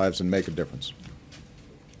save lives and make a difference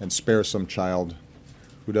and spare some child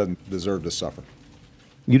who doesn't deserve to suffer?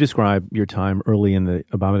 You describe your time early in the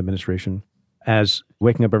Obama administration as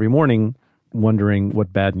waking up every morning wondering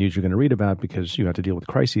what bad news you're going to read about, because you have to deal with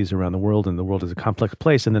crises around the world, and the world is a complex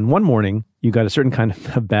place. And then one morning, you got a certain kind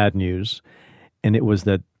of bad news, and it was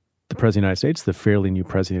that the President of the United States, the fairly new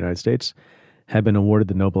President of the United States, had been awarded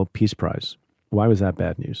the Nobel Peace Prize. Why was that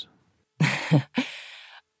bad news?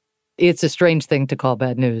 It's a strange thing to call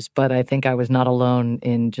bad news, but I think I was not alone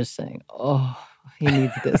in just saying, oh, he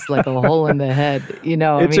needs this, like a hole in the head.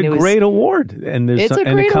 It's a great award, and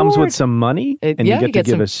it comes with some money, and you get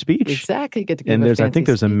to give a speech. Exactly, you get to give and a fancy I think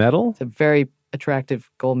there's speech. a medal. It's a very attractive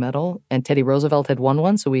gold medal, and Teddy Roosevelt had won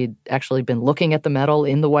one, so we'd actually been looking at the medal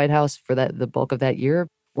in the White House for the bulk of that year,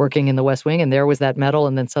 working in the West Wing, and there was that medal,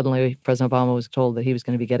 and then suddenly President Obama was told that he was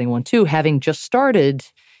going to be getting one too, having just started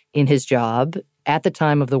in his job at the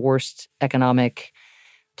time of the worst economic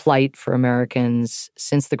plight for Americans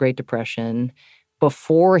since the Great Depression,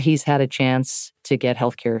 before he's had a chance to get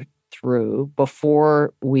healthcare through,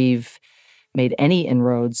 before we've made any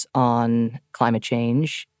inroads on climate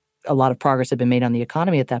change. A lot of progress had been made on the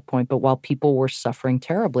economy at that point, but while people were suffering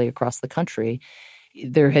terribly across the country,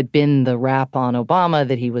 There had been the rap on Obama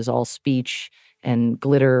that he was all speech and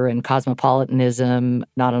glitter and cosmopolitanism,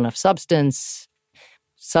 not enough substance.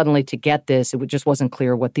 Suddenly to get this, it just wasn't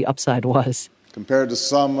clear what the upside was. Compared to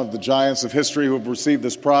some of the giants of history who have received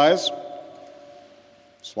this prize,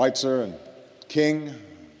 Schweitzer and King,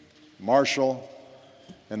 Marshall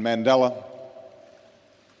and Mandela,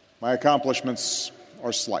 my accomplishments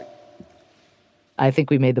are slight. I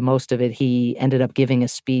think we made the most of it. He ended up giving a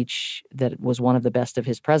speech that was one of the best of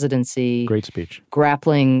his presidency. Great speech.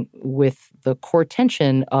 Grappling with the core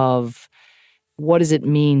tension of what does it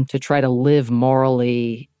mean to try to live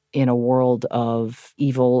morally in a world of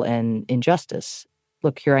evil and injustice?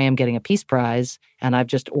 Look, here I am getting a Peace Prize, and I've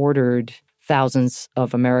just ordered thousands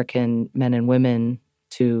of American men and women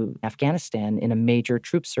to Afghanistan in a major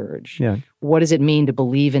troop surge. Yeah. What does it mean to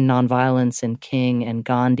believe in nonviolence and King and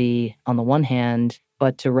Gandhi on the one hand,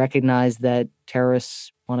 but to recognize that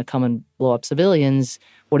terrorists want to come and blow up civilians?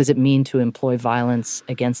 What does it mean to employ violence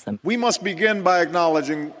against them? We must begin by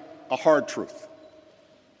acknowledging a hard truth.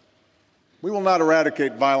 We will not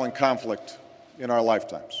eradicate violent conflict in our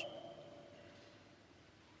lifetimes.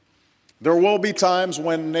 There will be times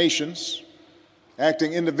when nations,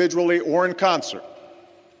 acting individually or in concert,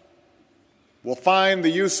 will find the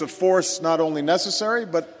use of force not only necessary,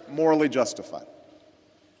 but morally justified.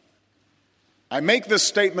 I make this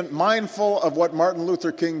statement mindful of what Martin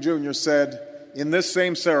Luther King Jr. said in this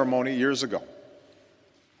same ceremony years ago.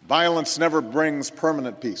 Violence never brings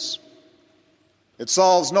permanent peace. It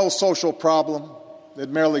solves no social problem. It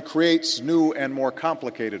merely creates new and more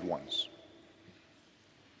complicated ones.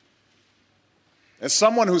 As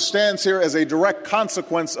someone who stands here as a direct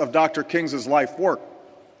consequence of Dr. King's life work,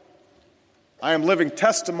 I am living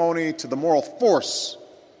testimony to the moral force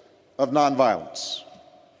of nonviolence.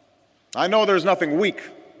 I know there's nothing weak,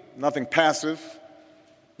 nothing passive,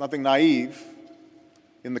 nothing naive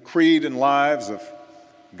in the creed and lives of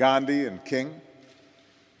Gandhi and King.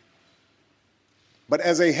 But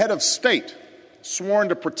as a head of state sworn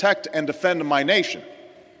to protect and defend my nation,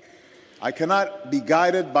 I cannot be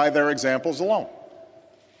guided by their examples alone.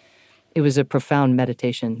 It was a profound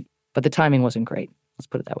meditation, but the timing wasn't great. Let's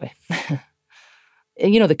put it that way.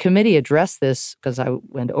 And, the committee addressed this because I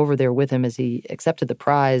went over there with him as he accepted the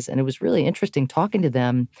prize, and it was really interesting talking to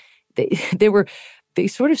them. They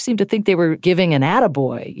sort of seemed to think they were giving an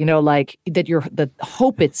attaboy, like that the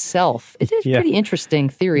hope itself. It is a pretty interesting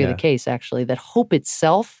theory of the case, actually, that hope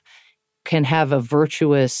itself can have a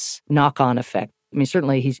virtuous knock-on effect. I mean,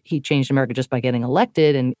 certainly he changed America just by getting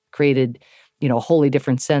elected and created, a wholly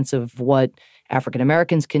different sense of what African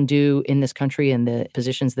Americans can do in this country and the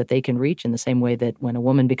positions that they can reach, in the same way that when a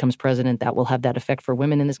woman becomes president, that will have that effect for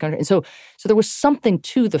women in this country. And so there was something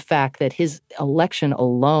to the fact that his election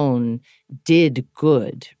alone did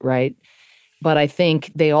good, right? But I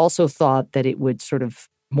think they also thought that it would sort of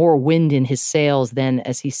more wind in his sails than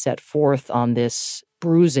as he set forth on this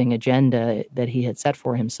bruising agenda that he had set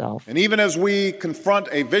for himself. And even as we confront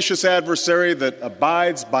a vicious adversary that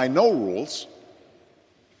abides by no rules,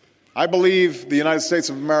 I believe the United States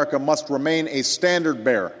of America must remain a standard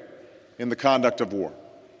bearer in the conduct of war.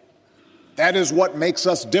 That is what makes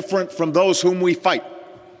us different from those whom we fight.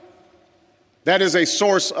 That is a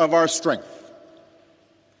source of our strength.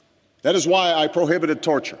 That is why I prohibited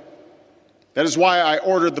torture. That is why I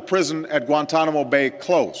ordered the prison at Guantanamo Bay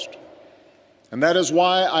closed. And that is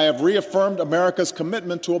why I have reaffirmed America's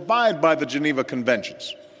commitment to abide by the Geneva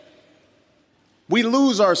Conventions. We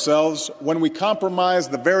lose ourselves when we compromise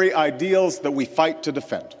the very ideals that we fight to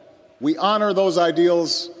defend. We honor those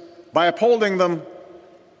ideals by upholding them,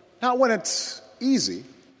 not when it's easy,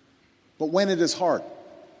 but when it is hard.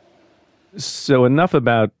 So enough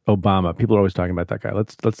about Obama. People are always talking about that guy.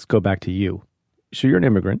 Let's go back to you. So you're an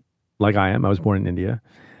immigrant, like I am. I was born in India.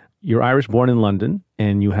 You're Irish, born in London,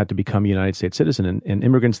 and you had to become a United States citizen. And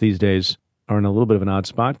immigrants these days are in a little bit of an odd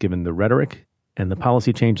spot, given the rhetoric and the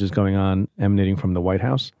policy changes going on emanating from the White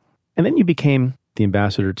House. And then you became the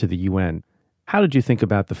ambassador to the UN. How did you think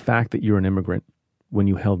about the fact that you're an immigrant when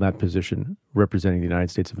you held that position representing the United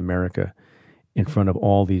States of America in front of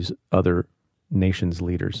all these other nations'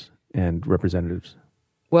 leaders and representatives?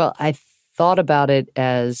 Well, I thought about it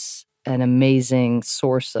as an amazing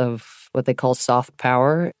source of what they call soft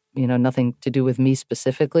power. Nothing to do with me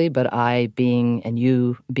specifically, but I being and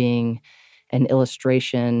you being an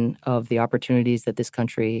illustration of the opportunities that this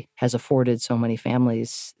country has afforded so many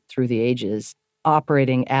families through the ages.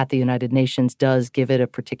 Operating at the United Nations does give it a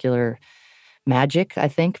particular magic, I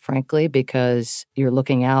think, frankly, because you're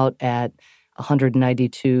looking out at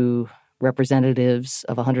 192 representatives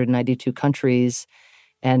of 192 countries,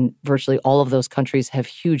 And virtually all of those countries have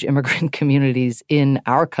huge immigrant communities in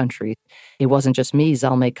our country. It wasn't just me.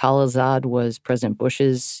 Zalmay Khalilzad was President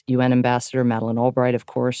Bush's UN ambassador. Madeleine Albright, of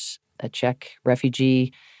course, a Czech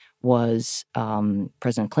refugee, was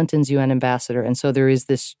President Clinton's UN ambassador. And so there is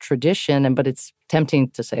this tradition, but it's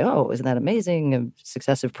tempting to say, oh, isn't that amazing? And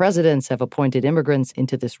successive presidents have appointed immigrants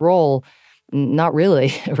into this role. Not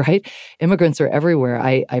really, right? Immigrants are everywhere.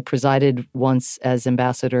 I presided once as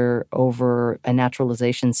ambassador over a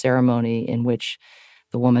naturalization ceremony in which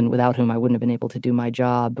the woman without whom I wouldn't have been able to do my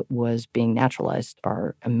job was being naturalized,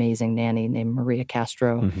 our amazing nanny named Maria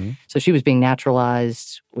Castro. Mm-hmm. So she was being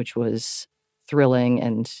naturalized, which was thrilling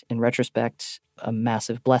and, in retrospect, a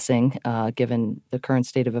massive blessing given the current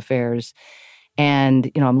state of affairs. And,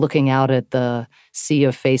 I'm looking out at the sea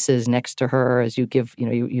of faces next to her as you give,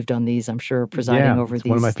 you've done these, I'm sure, presiding over these.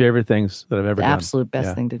 One of my favorite things that I've ever done. The absolute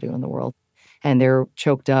best thing to do in the world. And they're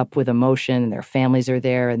choked up with emotion, and their families are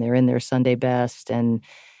there, and they're in their Sunday best. And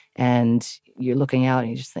you're looking out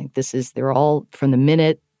and you just think, they're all, from the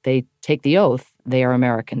minute they take the oath, they are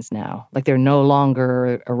Americans now. Like they're no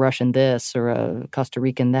longer a Russian this or a Costa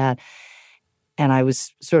Rican that. And I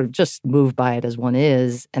was sort of just moved by it as one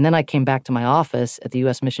is. And then I came back to my office at the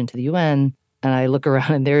U.S. mission to the UN, and I look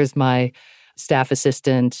around and there's my staff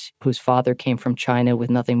assistant whose father came from China with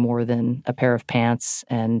nothing more than a pair of pants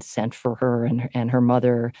and sent for her and her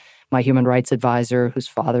mother, my human rights advisor whose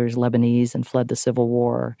father is Lebanese and fled the civil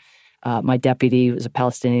war. My deputy was a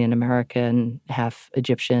Palestinian-American, half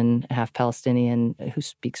Egyptian, half Palestinian, who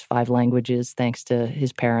speaks 5 languages thanks to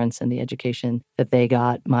his parents and the education that they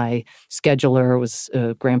got. My scheduler was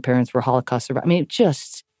grandparents were Holocaust survivors. I mean,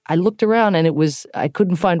 I looked around and I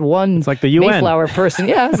couldn't find one it's like the UN. Mayflower person.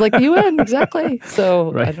 Yeah, it was like the UN, exactly.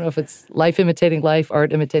 So right. I don't know if it's life imitating life,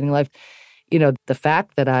 art imitating life. The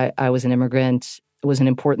fact that I was an immigrant was an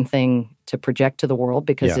important thing to project to the world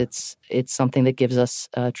because it's something that gives us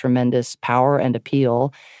tremendous power and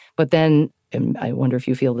appeal. But then, and I wonder if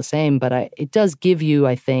you feel the same, but it does give you,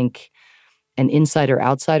 I think, an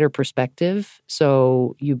insider-outsider perspective.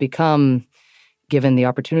 So you become, given the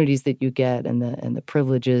opportunities that you get and the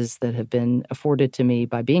privileges that have been afforded to me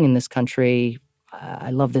by being in this country,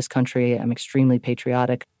 I love this country. I'm extremely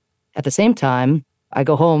patriotic. At the same time, I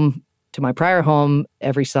go home to my prior home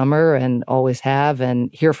every summer and always have,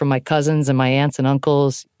 and hear from my cousins and my aunts and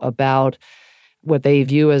uncles about what they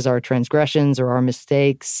view as our transgressions or our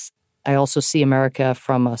mistakes. I also see America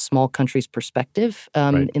from a small country's perspective,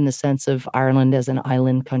 right. In the sense of Ireland as an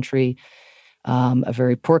island country, a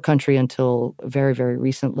very poor country until very, very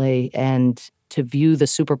recently. And to view the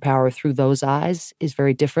superpower through those eyes is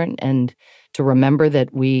very different. And to remember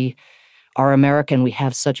that we are American, we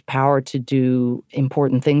have such power to do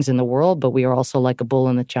important things in the world, but we are also like a bull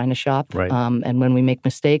in the china shop. Right. And when we make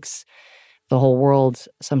mistakes, the whole world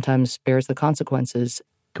sometimes bears the consequences.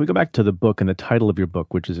 Can we go back to the book and the title of your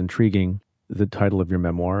book, which is intriguing? The title of your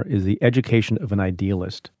memoir is The Education of an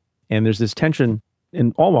Idealist. And there's this tension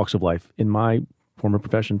in all walks of life, in my former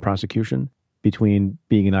profession, prosecution, between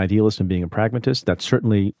being an idealist and being a pragmatist. That's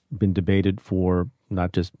certainly been debated for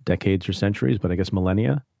not just decades or centuries, but I guess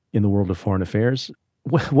millennia. In the world of foreign affairs.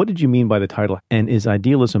 What did you mean by the title? And is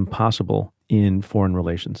idealism possible in foreign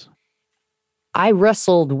relations? I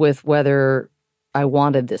wrestled with whether I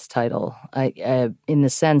wanted this title, in the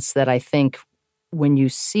sense that I think when you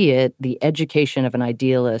see it, the education of an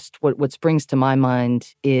idealist, what springs to my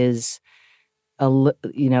mind is,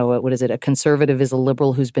 what is it? A conservative is a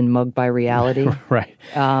liberal who's been mugged by reality. Right.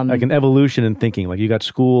 Like an evolution in thinking, like you got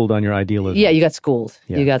schooled on your idealism. Yeah, you got schooled.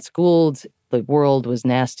 Yeah. You got schooled. The world was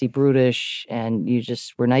nasty, brutish, and you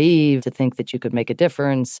just were naive to think that you could make a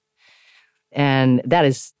difference. And that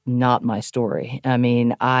is not my story. I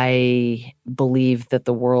mean, I believe that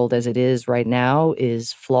the world as it is right now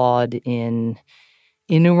is flawed in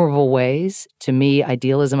innumerable ways. To me,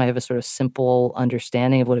 idealism, I have a sort of simple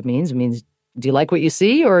understanding of what it means. It means, do you like what you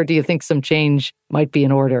see, or do you think some change might be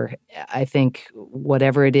in order? I think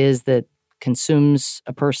whatever it is that consumes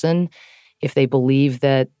a person, if they believe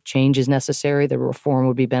that change is necessary, that reform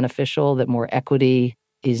would be beneficial, that more equity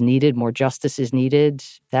is needed, more justice is needed,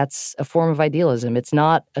 that's a form of idealism. It's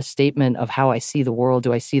not a statement of how I see the world.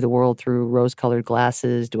 Do I see the world through rose-colored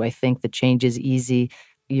glasses? Do I think that change is easy?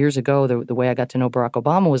 Years ago, the way I got to know Barack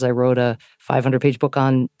Obama was I wrote a 500-page book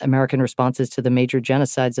on American responses to the major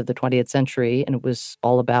genocides of the 20th century, and it was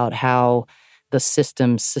all about how the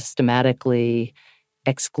system systematically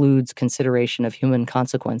excludes consideration of human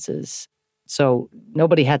consequences. So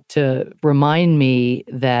nobody had to remind me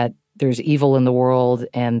that there's evil in the world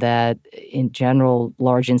and that, in general,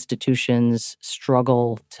 large institutions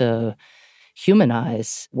struggle to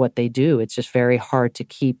humanize what they do. It's just very hard to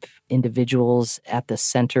keep individuals at the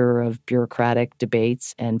center of bureaucratic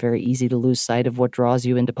debates and very easy to lose sight of what draws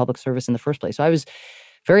you into public service in the first place. So I was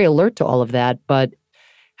very alert to all of that, but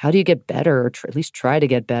how do you get better, or at least try to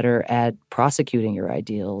get better at prosecuting your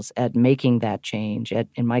ideals, at making that change,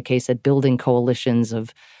 in my case, at building coalitions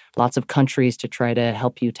of lots of countries to try to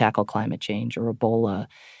help you tackle climate change or Ebola,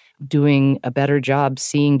 doing a better job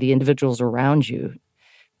seeing the individuals around you.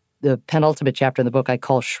 The penultimate chapter in the book I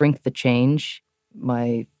call Shrink the Change.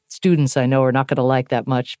 My students, I know, are not going to like that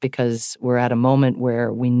much because we're at a moment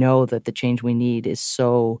where we know that the change we need is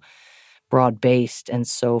so broad-based and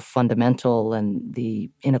so fundamental, and the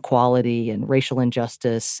inequality and racial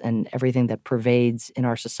injustice and everything that pervades in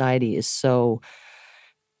our society is so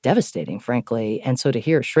devastating, frankly. And so to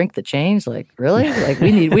hear shrink the change, like, really? Like,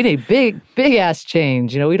 we need big ass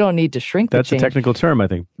change. We don't need to shrink the change. That's a technical term, I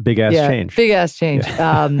think. Big ass change. Big ass change.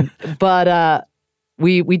 Yeah. But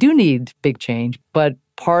we do need big change. But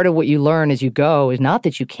part of what you learn as you go is not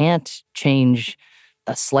that you can't change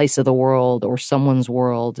a slice of the world or someone's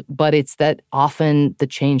world, but it's that often the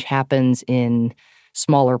change happens in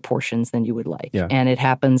smaller portions than you would like. Yeah. And it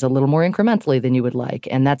happens a little more incrementally than you would like.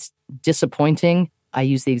 And that's disappointing. I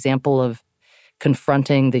use the example of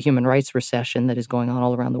confronting the human rights recession that is going on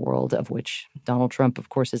all around the world, of which Donald Trump, of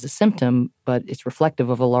course, is a symptom, but it's reflective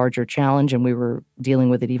of a larger challenge. And we were dealing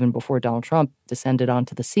with it even before Donald Trump descended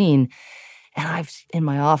onto the scene. And I've in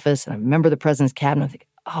my office, and I remember the president's cabinet, I think,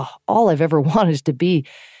 all I've ever wanted is to be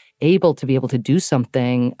able to do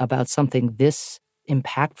something about something this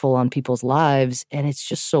impactful on people's lives. And it's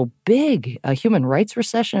just so big. A human rights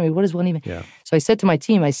recession. I mean, what does one even... Yeah. So I said to my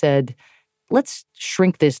team, I said, let's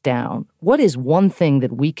shrink this down. What is one thing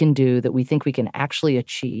that we can do that we think we can actually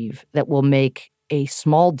achieve that will make a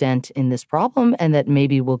small dent in this problem and that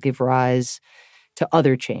maybe will give rise to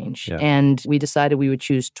other change? Yeah. And we decided we would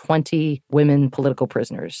choose 20 women political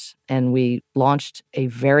prisoners. And we launched a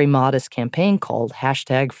very modest campaign called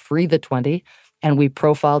 #FreeThe20. And we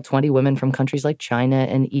profiled 20 women from countries like China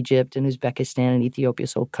and Egypt and Uzbekistan and Ethiopia,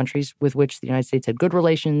 so countries with which the United States had good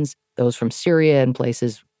relations, those from Syria and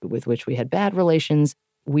places with which we had bad relations.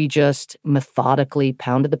 We just methodically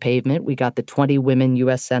pounded the pavement. We got the 20 women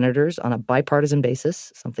U.S. senators on a bipartisan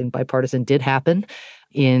basis. Something bipartisan did happen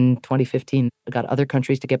in 2015. We got other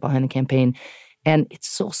countries to get behind the campaign. And it's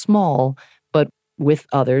so small, but with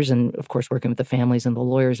others, and of course working with the families and the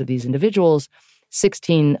lawyers of these individuals,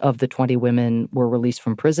 16 of the 20 women were released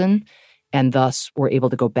from prison and thus were able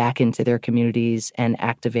to go back into their communities and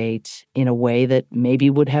activate in a way that maybe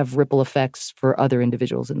would have ripple effects for other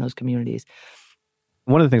individuals in those communities.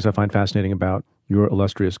 One of the things I find fascinating about your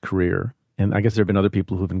illustrious career, and I guess there have been other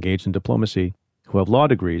people who've engaged in diplomacy who have law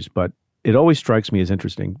degrees, but it always strikes me as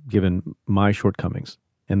interesting, given my shortcomings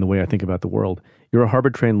and the way I think about the world. You're a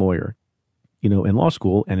Harvard-trained lawyer. In law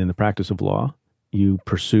school and in the practice of law, you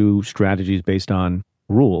pursue strategies based on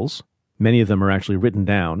rules. Many of them are actually written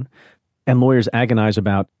down, and lawyers agonize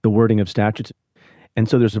about the wording of statutes. And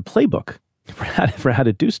so there's a playbook for how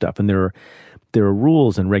to do stuff, and there are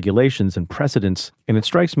rules and regulations and precedents. And it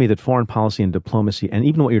strikes me that foreign policy and diplomacy, and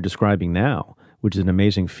even what you're describing now, which is an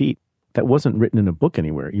amazing feat, that wasn't written in a book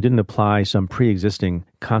anywhere. You didn't apply some pre-existing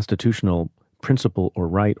constitutional principle or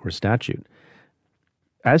right or statute.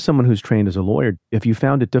 As someone who's trained as a lawyer, if you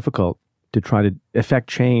found it difficult to try to effect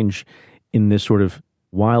change in this sort of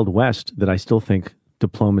Wild West that I still think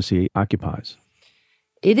diplomacy occupies?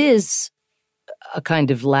 It is a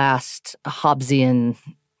kind of last Hobbesian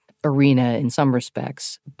arena in some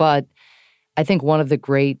respects. But I think one of the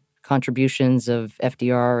great contributions of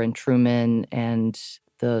FDR and Truman and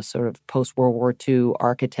the sort of post-World War II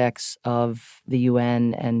architects of the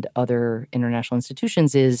UN and other international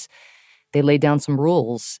institutions is they laid down some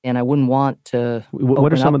rules, and I wouldn't want to.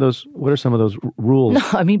 What are some of those rules? No,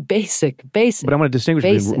 I mean basic. But I want to distinguish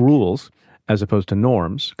between rules as opposed to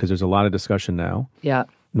norms, because there's a lot of discussion now. Yeah.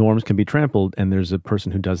 Norms can be trampled, and there's a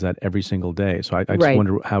person who does that every single day. So I just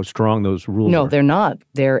wonder how strong those rules are. No, they're not.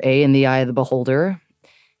 They're A, in the eye of the beholder,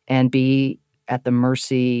 and B, at the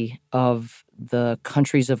mercy of the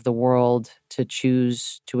countries of the world to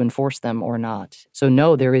choose to enforce them or not. So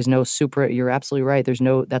no, there is no you're absolutely right.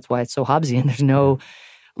 That's why it's so Hobbesian. There's no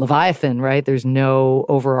Leviathan, right? There's no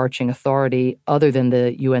overarching authority other than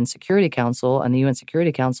the UN Security Council. And the UN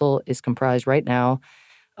Security Council is comprised right now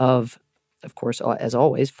of course, as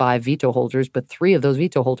always, 5 veto holders, but 3 of those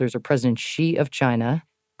veto holders are President Xi of China,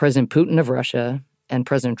 President Putin of Russia, and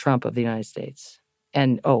President Trump of the United States.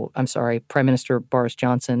 And, I'm sorry, Prime Minister Boris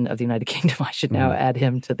Johnson of the United Kingdom, I should now add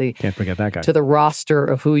him to the Can't forget that guy. To the roster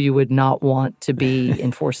of who you would not want to be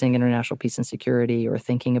enforcing international peace and security or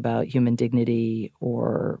thinking about human dignity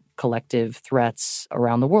or collective threats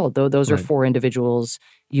around the world. Though those are four individuals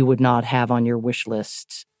you would not have on your wish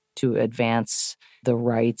list to advance the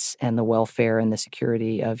rights and the welfare and the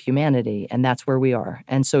security of humanity. And that's where we are.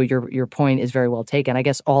 And so your point is very well taken. I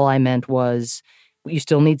guess all I meant was you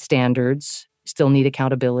still need standards, still need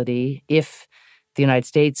accountability. If the United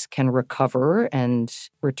States can recover and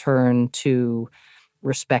return to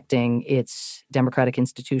respecting its democratic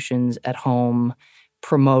institutions at home,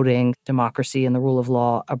 promoting democracy and the rule of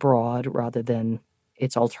law abroad rather than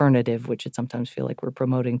its alternative, which it sometimes feel like we're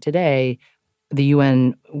promoting today, the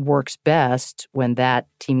UN works best when that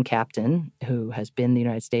team captain, who has been the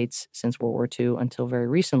United States since World War II until very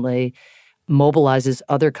recently, mobilizes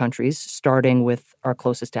other countries, starting with our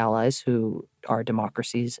closest allies who are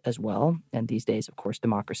democracies as well. And these days, of course,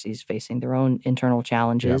 democracies facing their own internal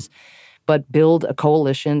challenges. Yeah. But build a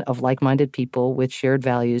coalition of like-minded people with shared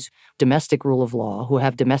values, domestic rule of law, who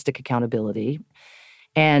have domestic accountability.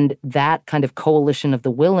 And that kind of coalition of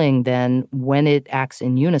the willing then, when it acts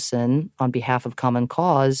in unison on behalf of common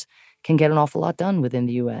cause, can get an awful lot done within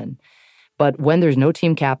the UN. But when there's no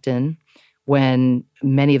team captain, when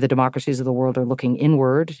many of the democracies of the world are looking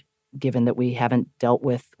inward, given that we haven't dealt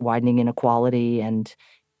with widening inequality and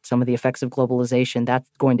some of the effects of globalization, that's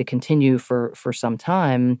going to continue for some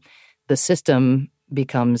time, the system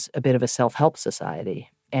becomes a bit of a self-help society.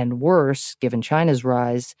 And worse, given China's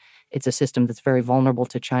rise, it's a system that's very vulnerable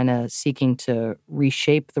to China seeking to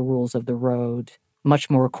reshape the rules of the road much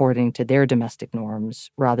more according to their domestic norms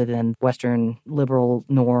rather than Western liberal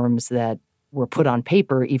norms that were put on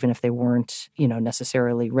paper, even if they weren't,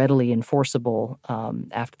 necessarily readily enforceable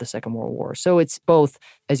after the Second World War. So it's both,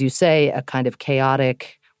 as you say, a kind of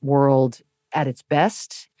chaotic world at its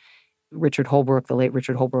best. Richard Holbrooke, the late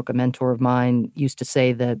Richard Holbrooke, a mentor of mine, used to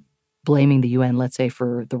say that blaming the UN, let's say,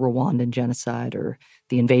 for the Rwandan genocide or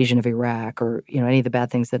the invasion of Iraq or, any of the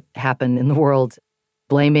bad things that happen in the world,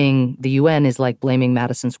 blaming the UN is like blaming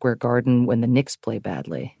Madison Square Garden when the Knicks play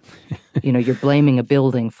badly. You're blaming a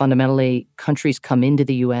building. Fundamentally, countries come into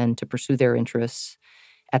the UN to pursue their interests.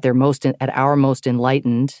 At our most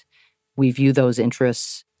enlightened, we view those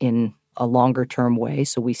interests in a longer-term way.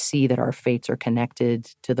 So we see that our fates are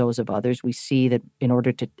connected to those of others. We see that in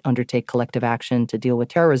order to undertake collective action to deal with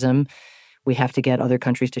terrorism, we have to get other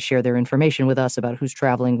countries to share their information with us about who's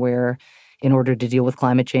traveling where. In order to deal with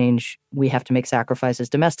climate change, we have to make sacrifices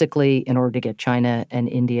domestically in order to get China and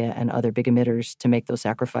India and other big emitters to make those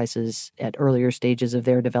sacrifices at earlier stages of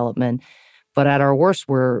their development. But at our worst,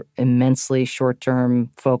 we're immensely short-term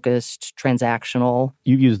focused, transactional.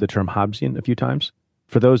 You used the term Hobbesian a few times.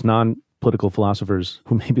 For those non-political philosophers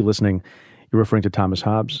who may be listening, you're referring to Thomas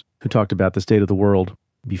Hobbes, who talked about the state of the world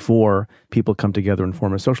before people come together and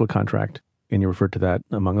form a social contract. And you referred to that,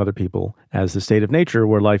 among other people, as the state of nature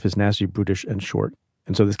where life is nasty, brutish, and short.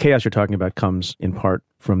 And so this chaos you're talking about comes in part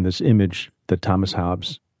from this image that Thomas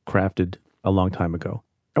Hobbes crafted a long time ago.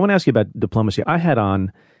 I want to ask you about diplomacy. I had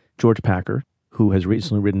on George Packer, who has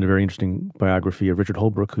recently written a very interesting biography of Richard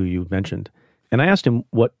Holbrooke, who you mentioned. And I asked him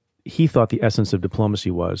what he thought the essence of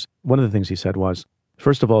diplomacy was. One of the things he said was,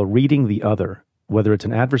 first of all, reading the other, whether it's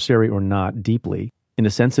an adversary or not, deeply, in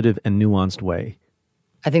a sensitive and nuanced way.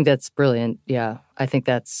 I think that's brilliant. Yeah, I think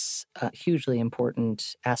that's a hugely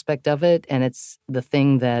important aspect of it. And it's the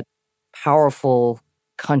thing that powerful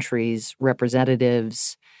countries,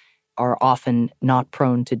 representatives are often not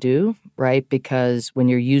prone to do, right? Because when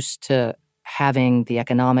you're used to having the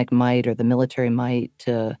economic might or the military might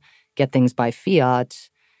to get things by fiat,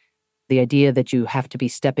 the idea that you have to be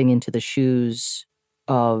stepping into the shoes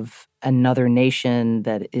of another nation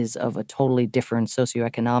that is of a totally different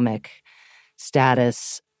socioeconomic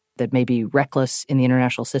status that may be reckless in the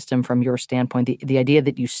international system from your standpoint, the idea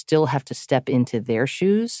that you still have to step into their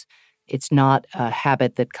shoes, it's not a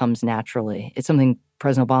habit that comes naturally. It's something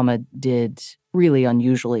President Obama did really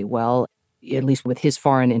unusually well, at least with his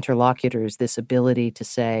foreign interlocutors, this ability to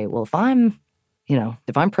say, well, if I'm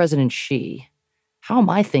President Xi, how am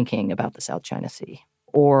I thinking about the South China Sea?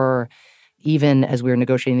 Or even as we were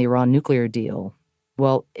negotiating the Iran nuclear deal,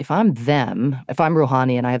 well, if I'm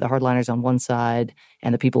Rouhani and I have the hardliners on one side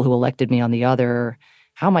and the people who elected me on the other,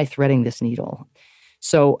 how am I threading this needle?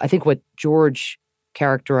 So I think what George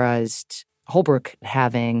characterized Holbrooke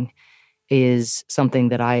having is something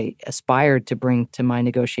that I aspired to bring to my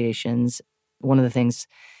negotiations. One of the things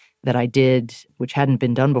that I did, which hadn't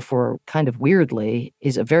been done before, kind of weirdly,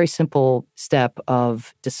 is a very simple step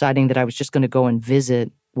of deciding that I was just going to go and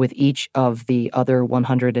visit with each of the other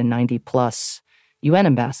 190 plus UN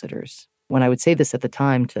ambassadors. When I would say this at the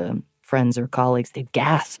time to friends or colleagues, they'd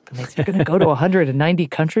gasp and they'd say, "You're going to go to 190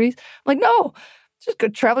 countries?" I'm like, no, just go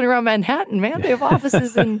traveling around Manhattan, man. They have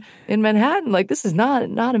offices in Manhattan. Like, this is not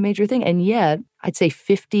a major thing. And yet, I'd say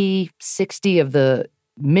 50, 60 of the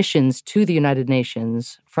missions to the United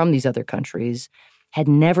Nations from these other countries had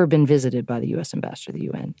never been visited by the U.S. ambassador to the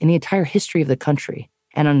UN in the entire history of the country.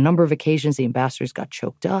 And on a number of occasions, the ambassadors got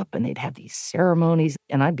choked up and they'd have these ceremonies.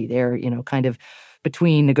 And I'd be there, kind of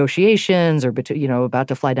between negotiations or, about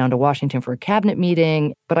to fly down to Washington for a cabinet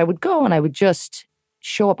meeting. But I would go and I would just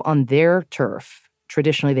show up on their turf.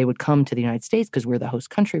 Traditionally, they would come to the United States because we're the host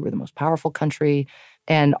country, we're the most powerful country.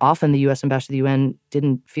 And often the U.S. ambassador to the UN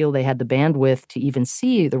didn't feel they had the bandwidth to even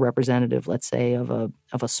see the representative, let's say, of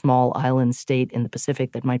a small island state in the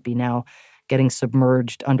Pacific that might be now getting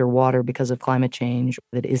submerged underwater because of climate change,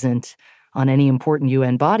 that isn't on any important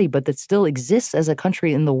UN body, but that still exists as a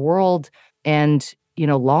country in the world and,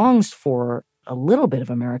 longs for a little bit of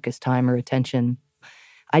America's time or attention.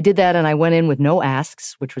 I did that and I went in with no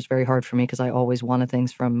asks, which was very hard for me because I always wanted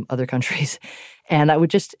things from other countries. And I would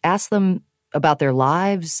just ask them about their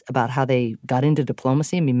lives, about how they got into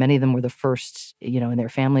diplomacy. I mean, many of them were the first, in their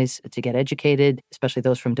families to get educated, especially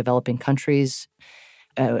those from developing countries.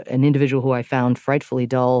 An individual who I found frightfully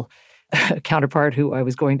dull, a counterpart who I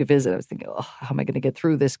was going to visit, I was thinking, how am I going to get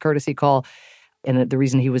through this courtesy call? And the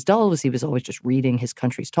reason he was dull was he was always just reading his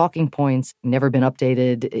country's talking points, never been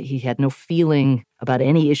updated. He had no feeling about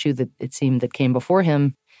any issue that it seemed that came before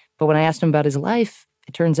him. But when I asked him about his life,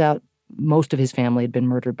 it turns out most of his family had been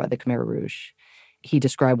murdered by the Khmer Rouge. He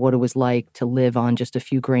described what it was like to live on just a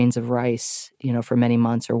few grains of rice, for many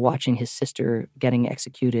months, or watching his sister getting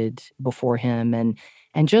executed before him.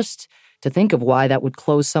 And just to think of why that would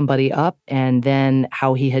close somebody up, and then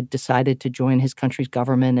how he had decided to join his country's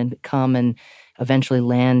government and come and eventually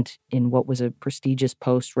land in what was a prestigious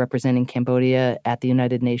post representing Cambodia at the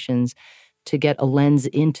United Nations, to get a lens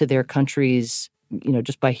into their countries,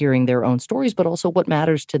 just by hearing their own stories, but also what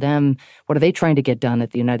matters to them. What are they trying to get done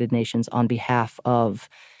at the United Nations on behalf of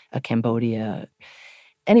Cambodia?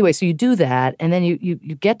 Anyway, so you do that, and then you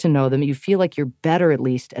get to know them. You feel like you're better, at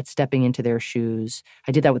least, at stepping into their shoes.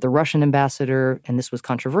 I did that with the Russian ambassador, and this was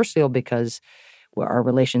controversial because our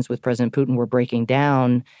relations with President Putin were breaking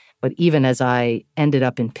down. But even as I ended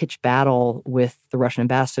up in pitched battle with the Russian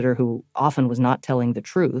ambassador, who often was not telling the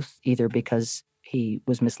truth, either because he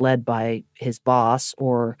was misled by his boss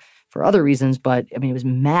or for other reasons, but it was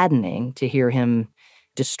maddening to hear him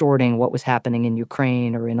distorting what was happening in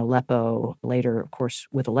Ukraine or in Aleppo, later, of course,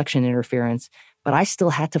 with election interference. But I still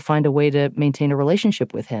had to find a way to maintain a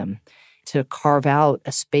relationship with him, to carve out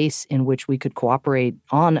a space in which we could cooperate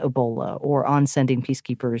on Ebola or on sending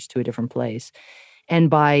peacekeepers to a different place. And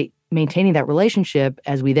by maintaining that relationship,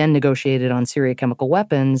 as we then negotiated on Syria chemical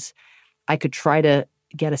weapons, I could try to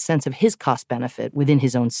get a sense of his cost benefit within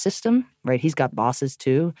his own system, right? He's got bosses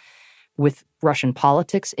too, with Russian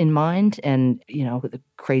politics in mind, and, the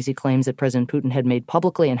crazy claims that President Putin had made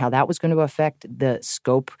publicly and how that was going to affect the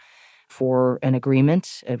scope for an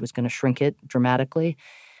agreement. It was going to shrink it dramatically.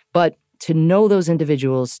 But to know those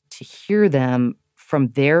individuals, to hear them from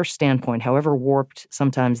their standpoint, however warped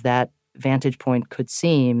sometimes that vantage point could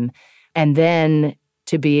seem, and then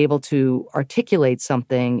to be able to articulate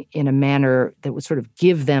something in a manner that would sort of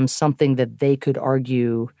give them something that they could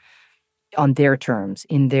argue on their terms,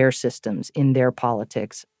 in their systems, in their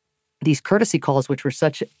politics. These courtesy calls, which were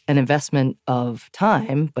such an investment of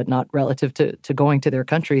time, but not relative to going to their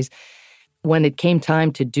countries, when it came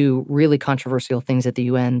time to do really controversial things at the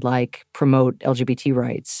UN, like promote LGBT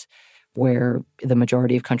rights, where the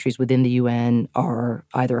majority of countries within the UN are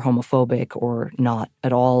either homophobic or not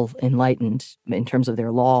at all enlightened in terms of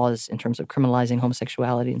their laws, in terms of criminalizing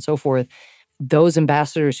homosexuality and so forth, those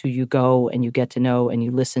ambassadors who you go and you get to know and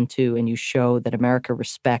you listen to and you show that America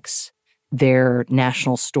respects their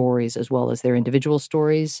national stories as well as their individual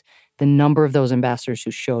stories, the number of those ambassadors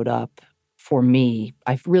who showed up for me,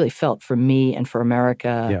 I've really felt for me and for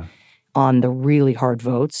America on the really hard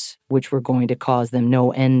votes, which were going to cause them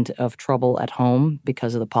no end of trouble at home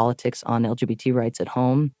because of the politics on LGBT rights at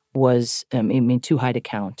home, was, too high to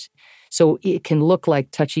count. So it can look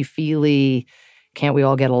like touchy-feely, can't we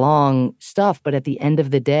all get along stuff, but at the end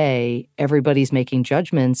of the day, everybody's making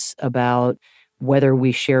judgments about whether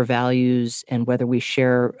we share values and whether we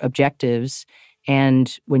share objectives.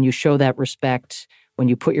 And when you show that respect, when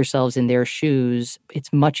you put yourselves in their shoes,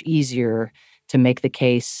 it's much easier to make the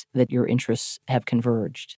case that your interests have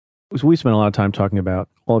converged. So we spent a lot of time talking about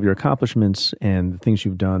all of your accomplishments and the things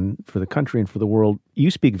you've done for the country and for the world. You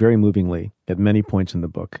speak very movingly at many points in the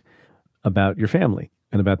book about your family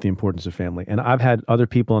and about the importance of family. And I've had other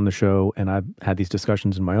people on the show, and I've had these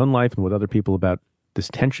discussions in my own life and with other people about this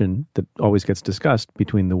tension that always gets discussed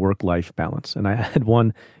between the work-life balance. And I had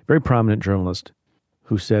one very prominent journalist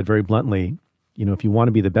who said very bluntly, if you want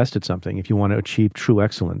to be the best at something, if you want to achieve true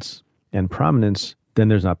excellence and prominence, then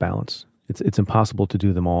there's not balance. It's impossible to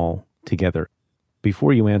do them all together.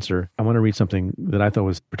 Before you answer, I want to read something that I thought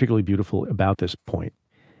was particularly beautiful about this point.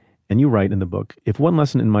 And you write in the book, if one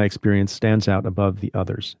lesson in my experience stands out above the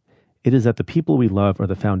others, it is that the people we love are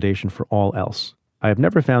the foundation for all else. I have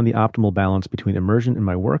never found the optimal balance between immersion in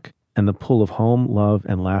my work and the pull of home, love,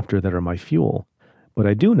 and laughter that are my fuel. But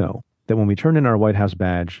I do know that when we turn in our White House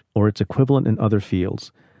badge or its equivalent in other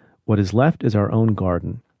fields, what is left is our own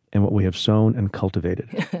garden and what we have sown and cultivated.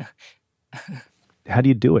 How do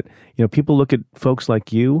you do it? People look at folks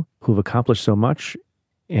like you who've accomplished so much,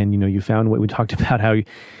 and, you found what we talked about, how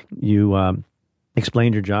you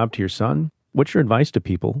explained your job to your son. What's your advice to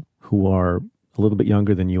people who are a little bit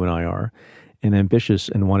younger than you and I are and ambitious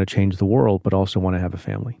and want to change the world, but also want to have a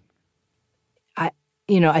family?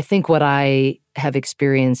 I think what I have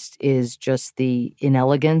experienced is just the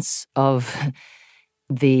inelegance of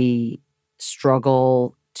the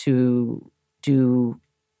struggle to do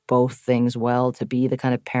both things well, to be the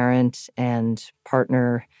kind of parent and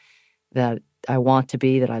partner that I want to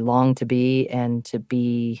be, that I long to be, and to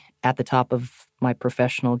be at the top of my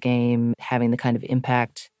professional game, having the kind of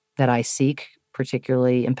impact that I seek,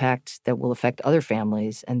 particularly impact that will affect other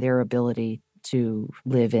families and their ability to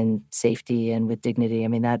live in safety and with dignity. I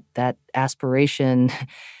mean, that aspiration,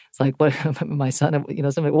 it's like, what my son,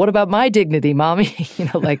 somebody, what about my dignity, mommy?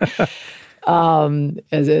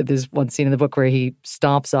 There's one scene in the book where he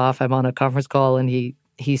stomps off. I'm on a conference call and he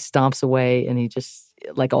stomps away, and he just,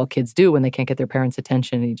 like all kids do when they can't get their parents'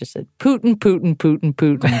 attention, he just said, Putin, Putin, Putin,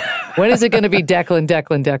 Putin. When is it going to be Declan,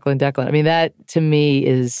 Declan, Declan, Declan? I mean, that to me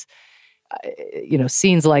is,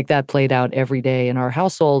 scenes like that played out every day in our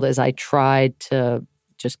household as I tried to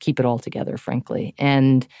just keep it all together, frankly.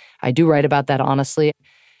 And I do write about that honestly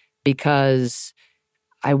because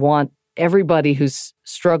I want everybody who's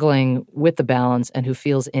struggling with the balance and who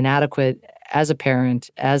feels inadequate as a parent,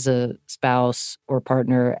 as a spouse or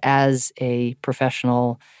partner, as a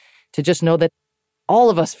professional, to just know that all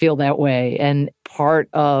of us feel that way. And part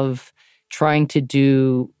of trying to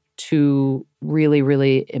do two really,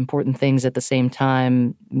 really important things at the same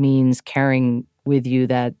time means carrying with you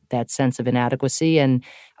that sense of inadequacy. And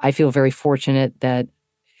I feel very fortunate that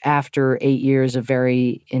after 8 years of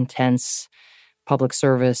very intense public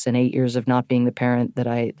service and 8 years of not being the parent that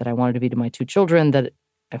I wanted to be to my two children, that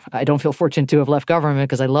I don't feel fortunate to have left government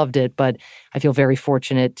because I loved it, but I feel very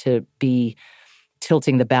fortunate to be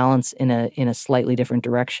tilting the balance in a slightly different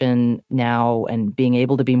direction now and being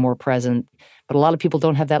able to be more present. But a lot of people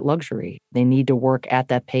don't have that luxury. They need to work at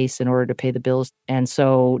that pace in order to pay the bills. And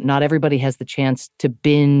so not everybody has the chance to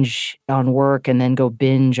binge on work and then go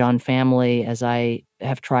binge on family, as I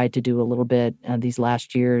have tried to do a little bit these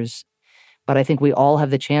last years. But I think we all have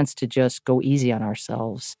the chance to just go easy on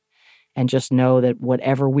ourselves and just know that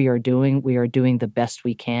whatever we are doing the best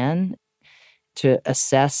we can, to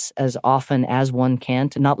assess as often as one can,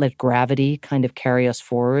 to not let gravity kind of carry us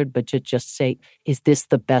forward, but to just say, is this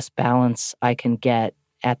the best balance I can get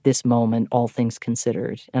at this moment, all things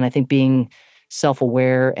considered? And I think being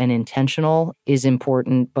self-aware and intentional is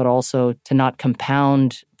important, but also to not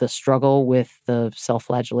compound the struggle with the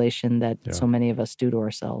self-flagellation that so many of us do to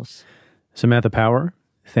ourselves. Samantha Power,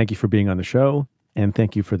 thank you for being on the show, and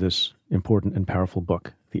thank you for this important and powerful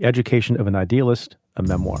book, The Education of an Idealist, a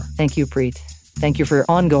Memoir. Thank you, Preet. Thank you for your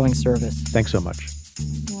ongoing service. Thanks so much.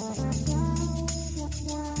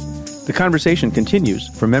 The conversation continues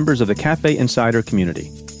for members of the Cafe Insider community.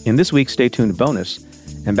 In this week's Stay Tuned bonus,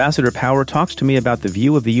 Ambassador Power talks to me about the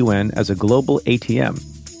view of the UN as a global ATM,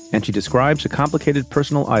 and she describes a complicated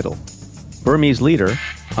personal idol, Burmese leader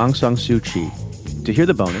Aung San Suu Kyi. To hear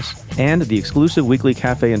the bonus and the exclusive weekly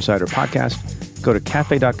Cafe Insider podcast, go to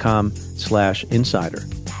cafe.com/insider.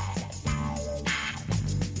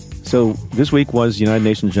 So this week was United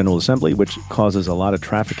Nations General Assembly, which causes a lot of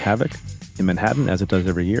traffic havoc in Manhattan, as it does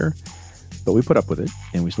every year. But we put up with it,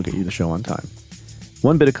 and we still get you the show on time.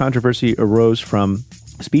 One bit of controversy arose from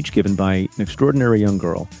a speech given by an extraordinary young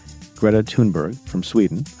girl, Greta Thunberg from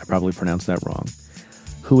Sweden, I probably pronounced that wrong,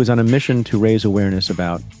 who is on a mission to raise awareness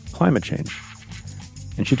about climate change.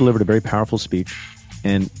 And she delivered a very powerful speech,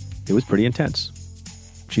 and it was pretty intense.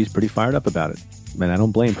 She's pretty fired up about it, and I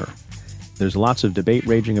don't blame her. There's lots of debate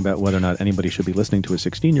raging about whether or not anybody should be listening to a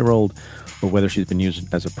 16-year-old or whether she's been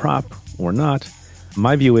used as a prop or not.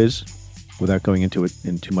 My view is, without going into it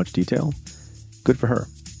in too much detail, good for her.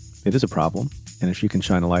 It is a problem, and if she can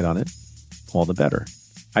shine a light on it, all the better.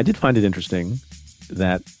 I did find it interesting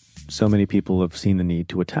that so many people have seen the need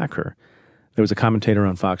to attack her. There was a commentator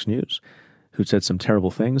on Fox News who said some terrible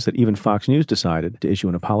things that even Fox News decided to issue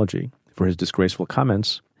an apology for his disgraceful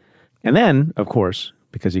comments. And then, of course,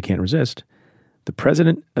 because he can't resist, the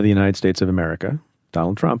President of the United States of America,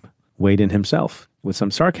 Donald Trump, weighed in himself with some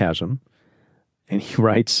sarcasm, and he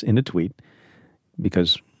writes in a tweet,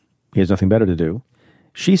 because he has nothing better to do,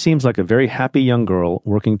 "She seems like a very happy young girl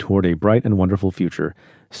working toward a bright and wonderful future.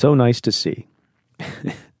 So nice to see."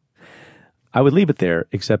 I would leave it there,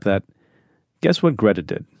 except that, guess what Greta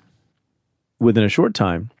did? Within a short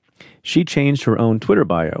time, she changed her own Twitter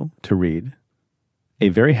bio to read, "A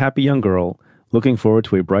very happy young girl looking forward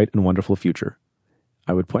to a bright and wonderful future."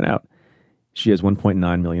 I would point out, she has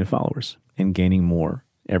 1.9 million followers and gaining more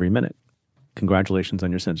every minute. Congratulations on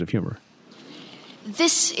your sense of humor.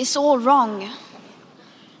 This is all wrong.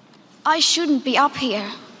 I shouldn't be up here.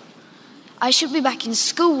 I should be back in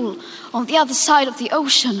school on the other side of the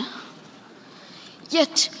ocean.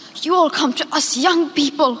 Yet you all come to us young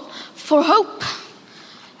people for hope.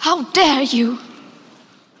 How dare you?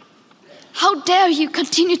 How dare you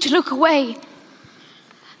continue to look away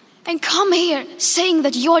and come here saying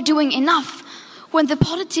that you're doing enough when the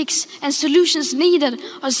politics and solutions needed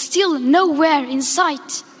are still nowhere in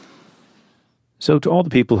sight? So to all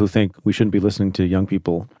the people who think we shouldn't be listening to young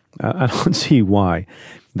people, I don't see why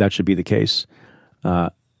that should be the case.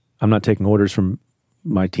 I'm not taking orders from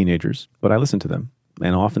my teenagers, but I listen to them.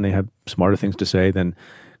 And often they have smarter things to say than,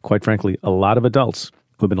 quite frankly, a lot of adults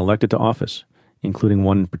who have been elected to office, including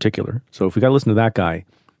one in particular. So if we got to listen to that guy,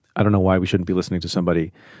 I don't know why we shouldn't be listening to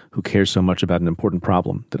somebody who cares so much about an important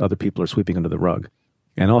problem that other people are sweeping under the rug.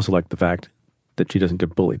 And also like the fact that she doesn't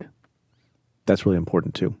get bullied. That's really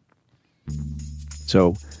important too.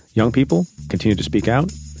 So young people continue to speak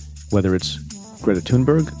out, whether it's Greta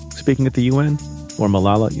Thunberg speaking at the UN or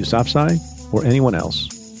Malala Yousafzai or anyone else.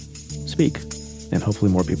 Speak, and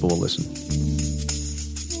hopefully more people will listen.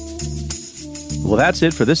 Well, that's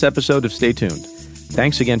it for this episode of Stay Tuned.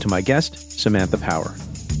 Thanks again to my guest, Samantha Power.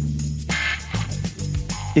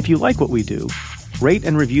 If you like what we do, rate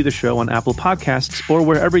and review the show on Apple Podcasts or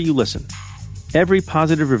wherever you listen. Every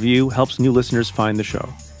positive review helps new listeners find the show.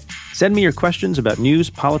 Send me your questions about news,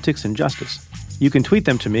 politics, and justice. You can tweet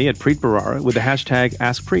them to me at Preet Bharara with the hashtag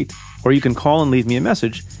AskPreet, or you can call and leave me a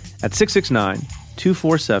message at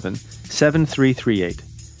 669-247-7338.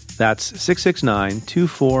 That's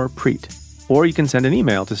 669-24-PREET. Or you can send an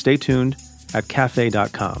email to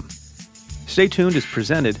staytuned@cafe.com. Stay Tuned is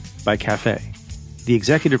presented by Cafe. The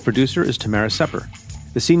executive producer is Tamara Sepper.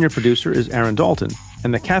 The senior producer is Aaron Dalton.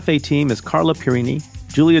 And the Cafe team is Carla Pirini,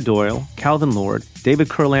 Julia Doyle, Calvin Lord, David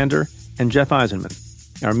Kurlander, and Jeff Eisenman.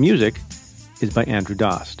 Our music is by Andrew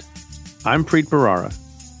Dost. I'm Preet Bharara.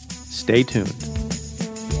 Stay tuned.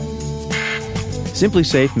 Simply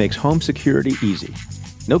Safe makes home security easy.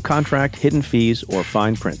 No contract, hidden fees, or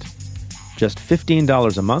fine print. Just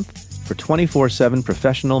 $15 a month for 24/7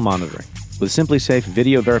 professional monitoring. With Simply Safe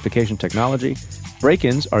video verification technology,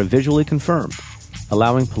 break-ins are visually confirmed,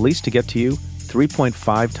 allowing police to get to you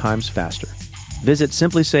 3.5 times faster. Visit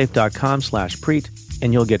simplysafe.com/Preet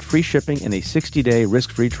and you'll get free shipping and a 60-day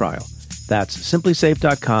risk-free trial. That's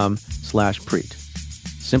simplysafe.com/Preet.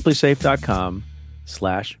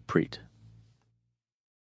 simplysafe.com/Preet.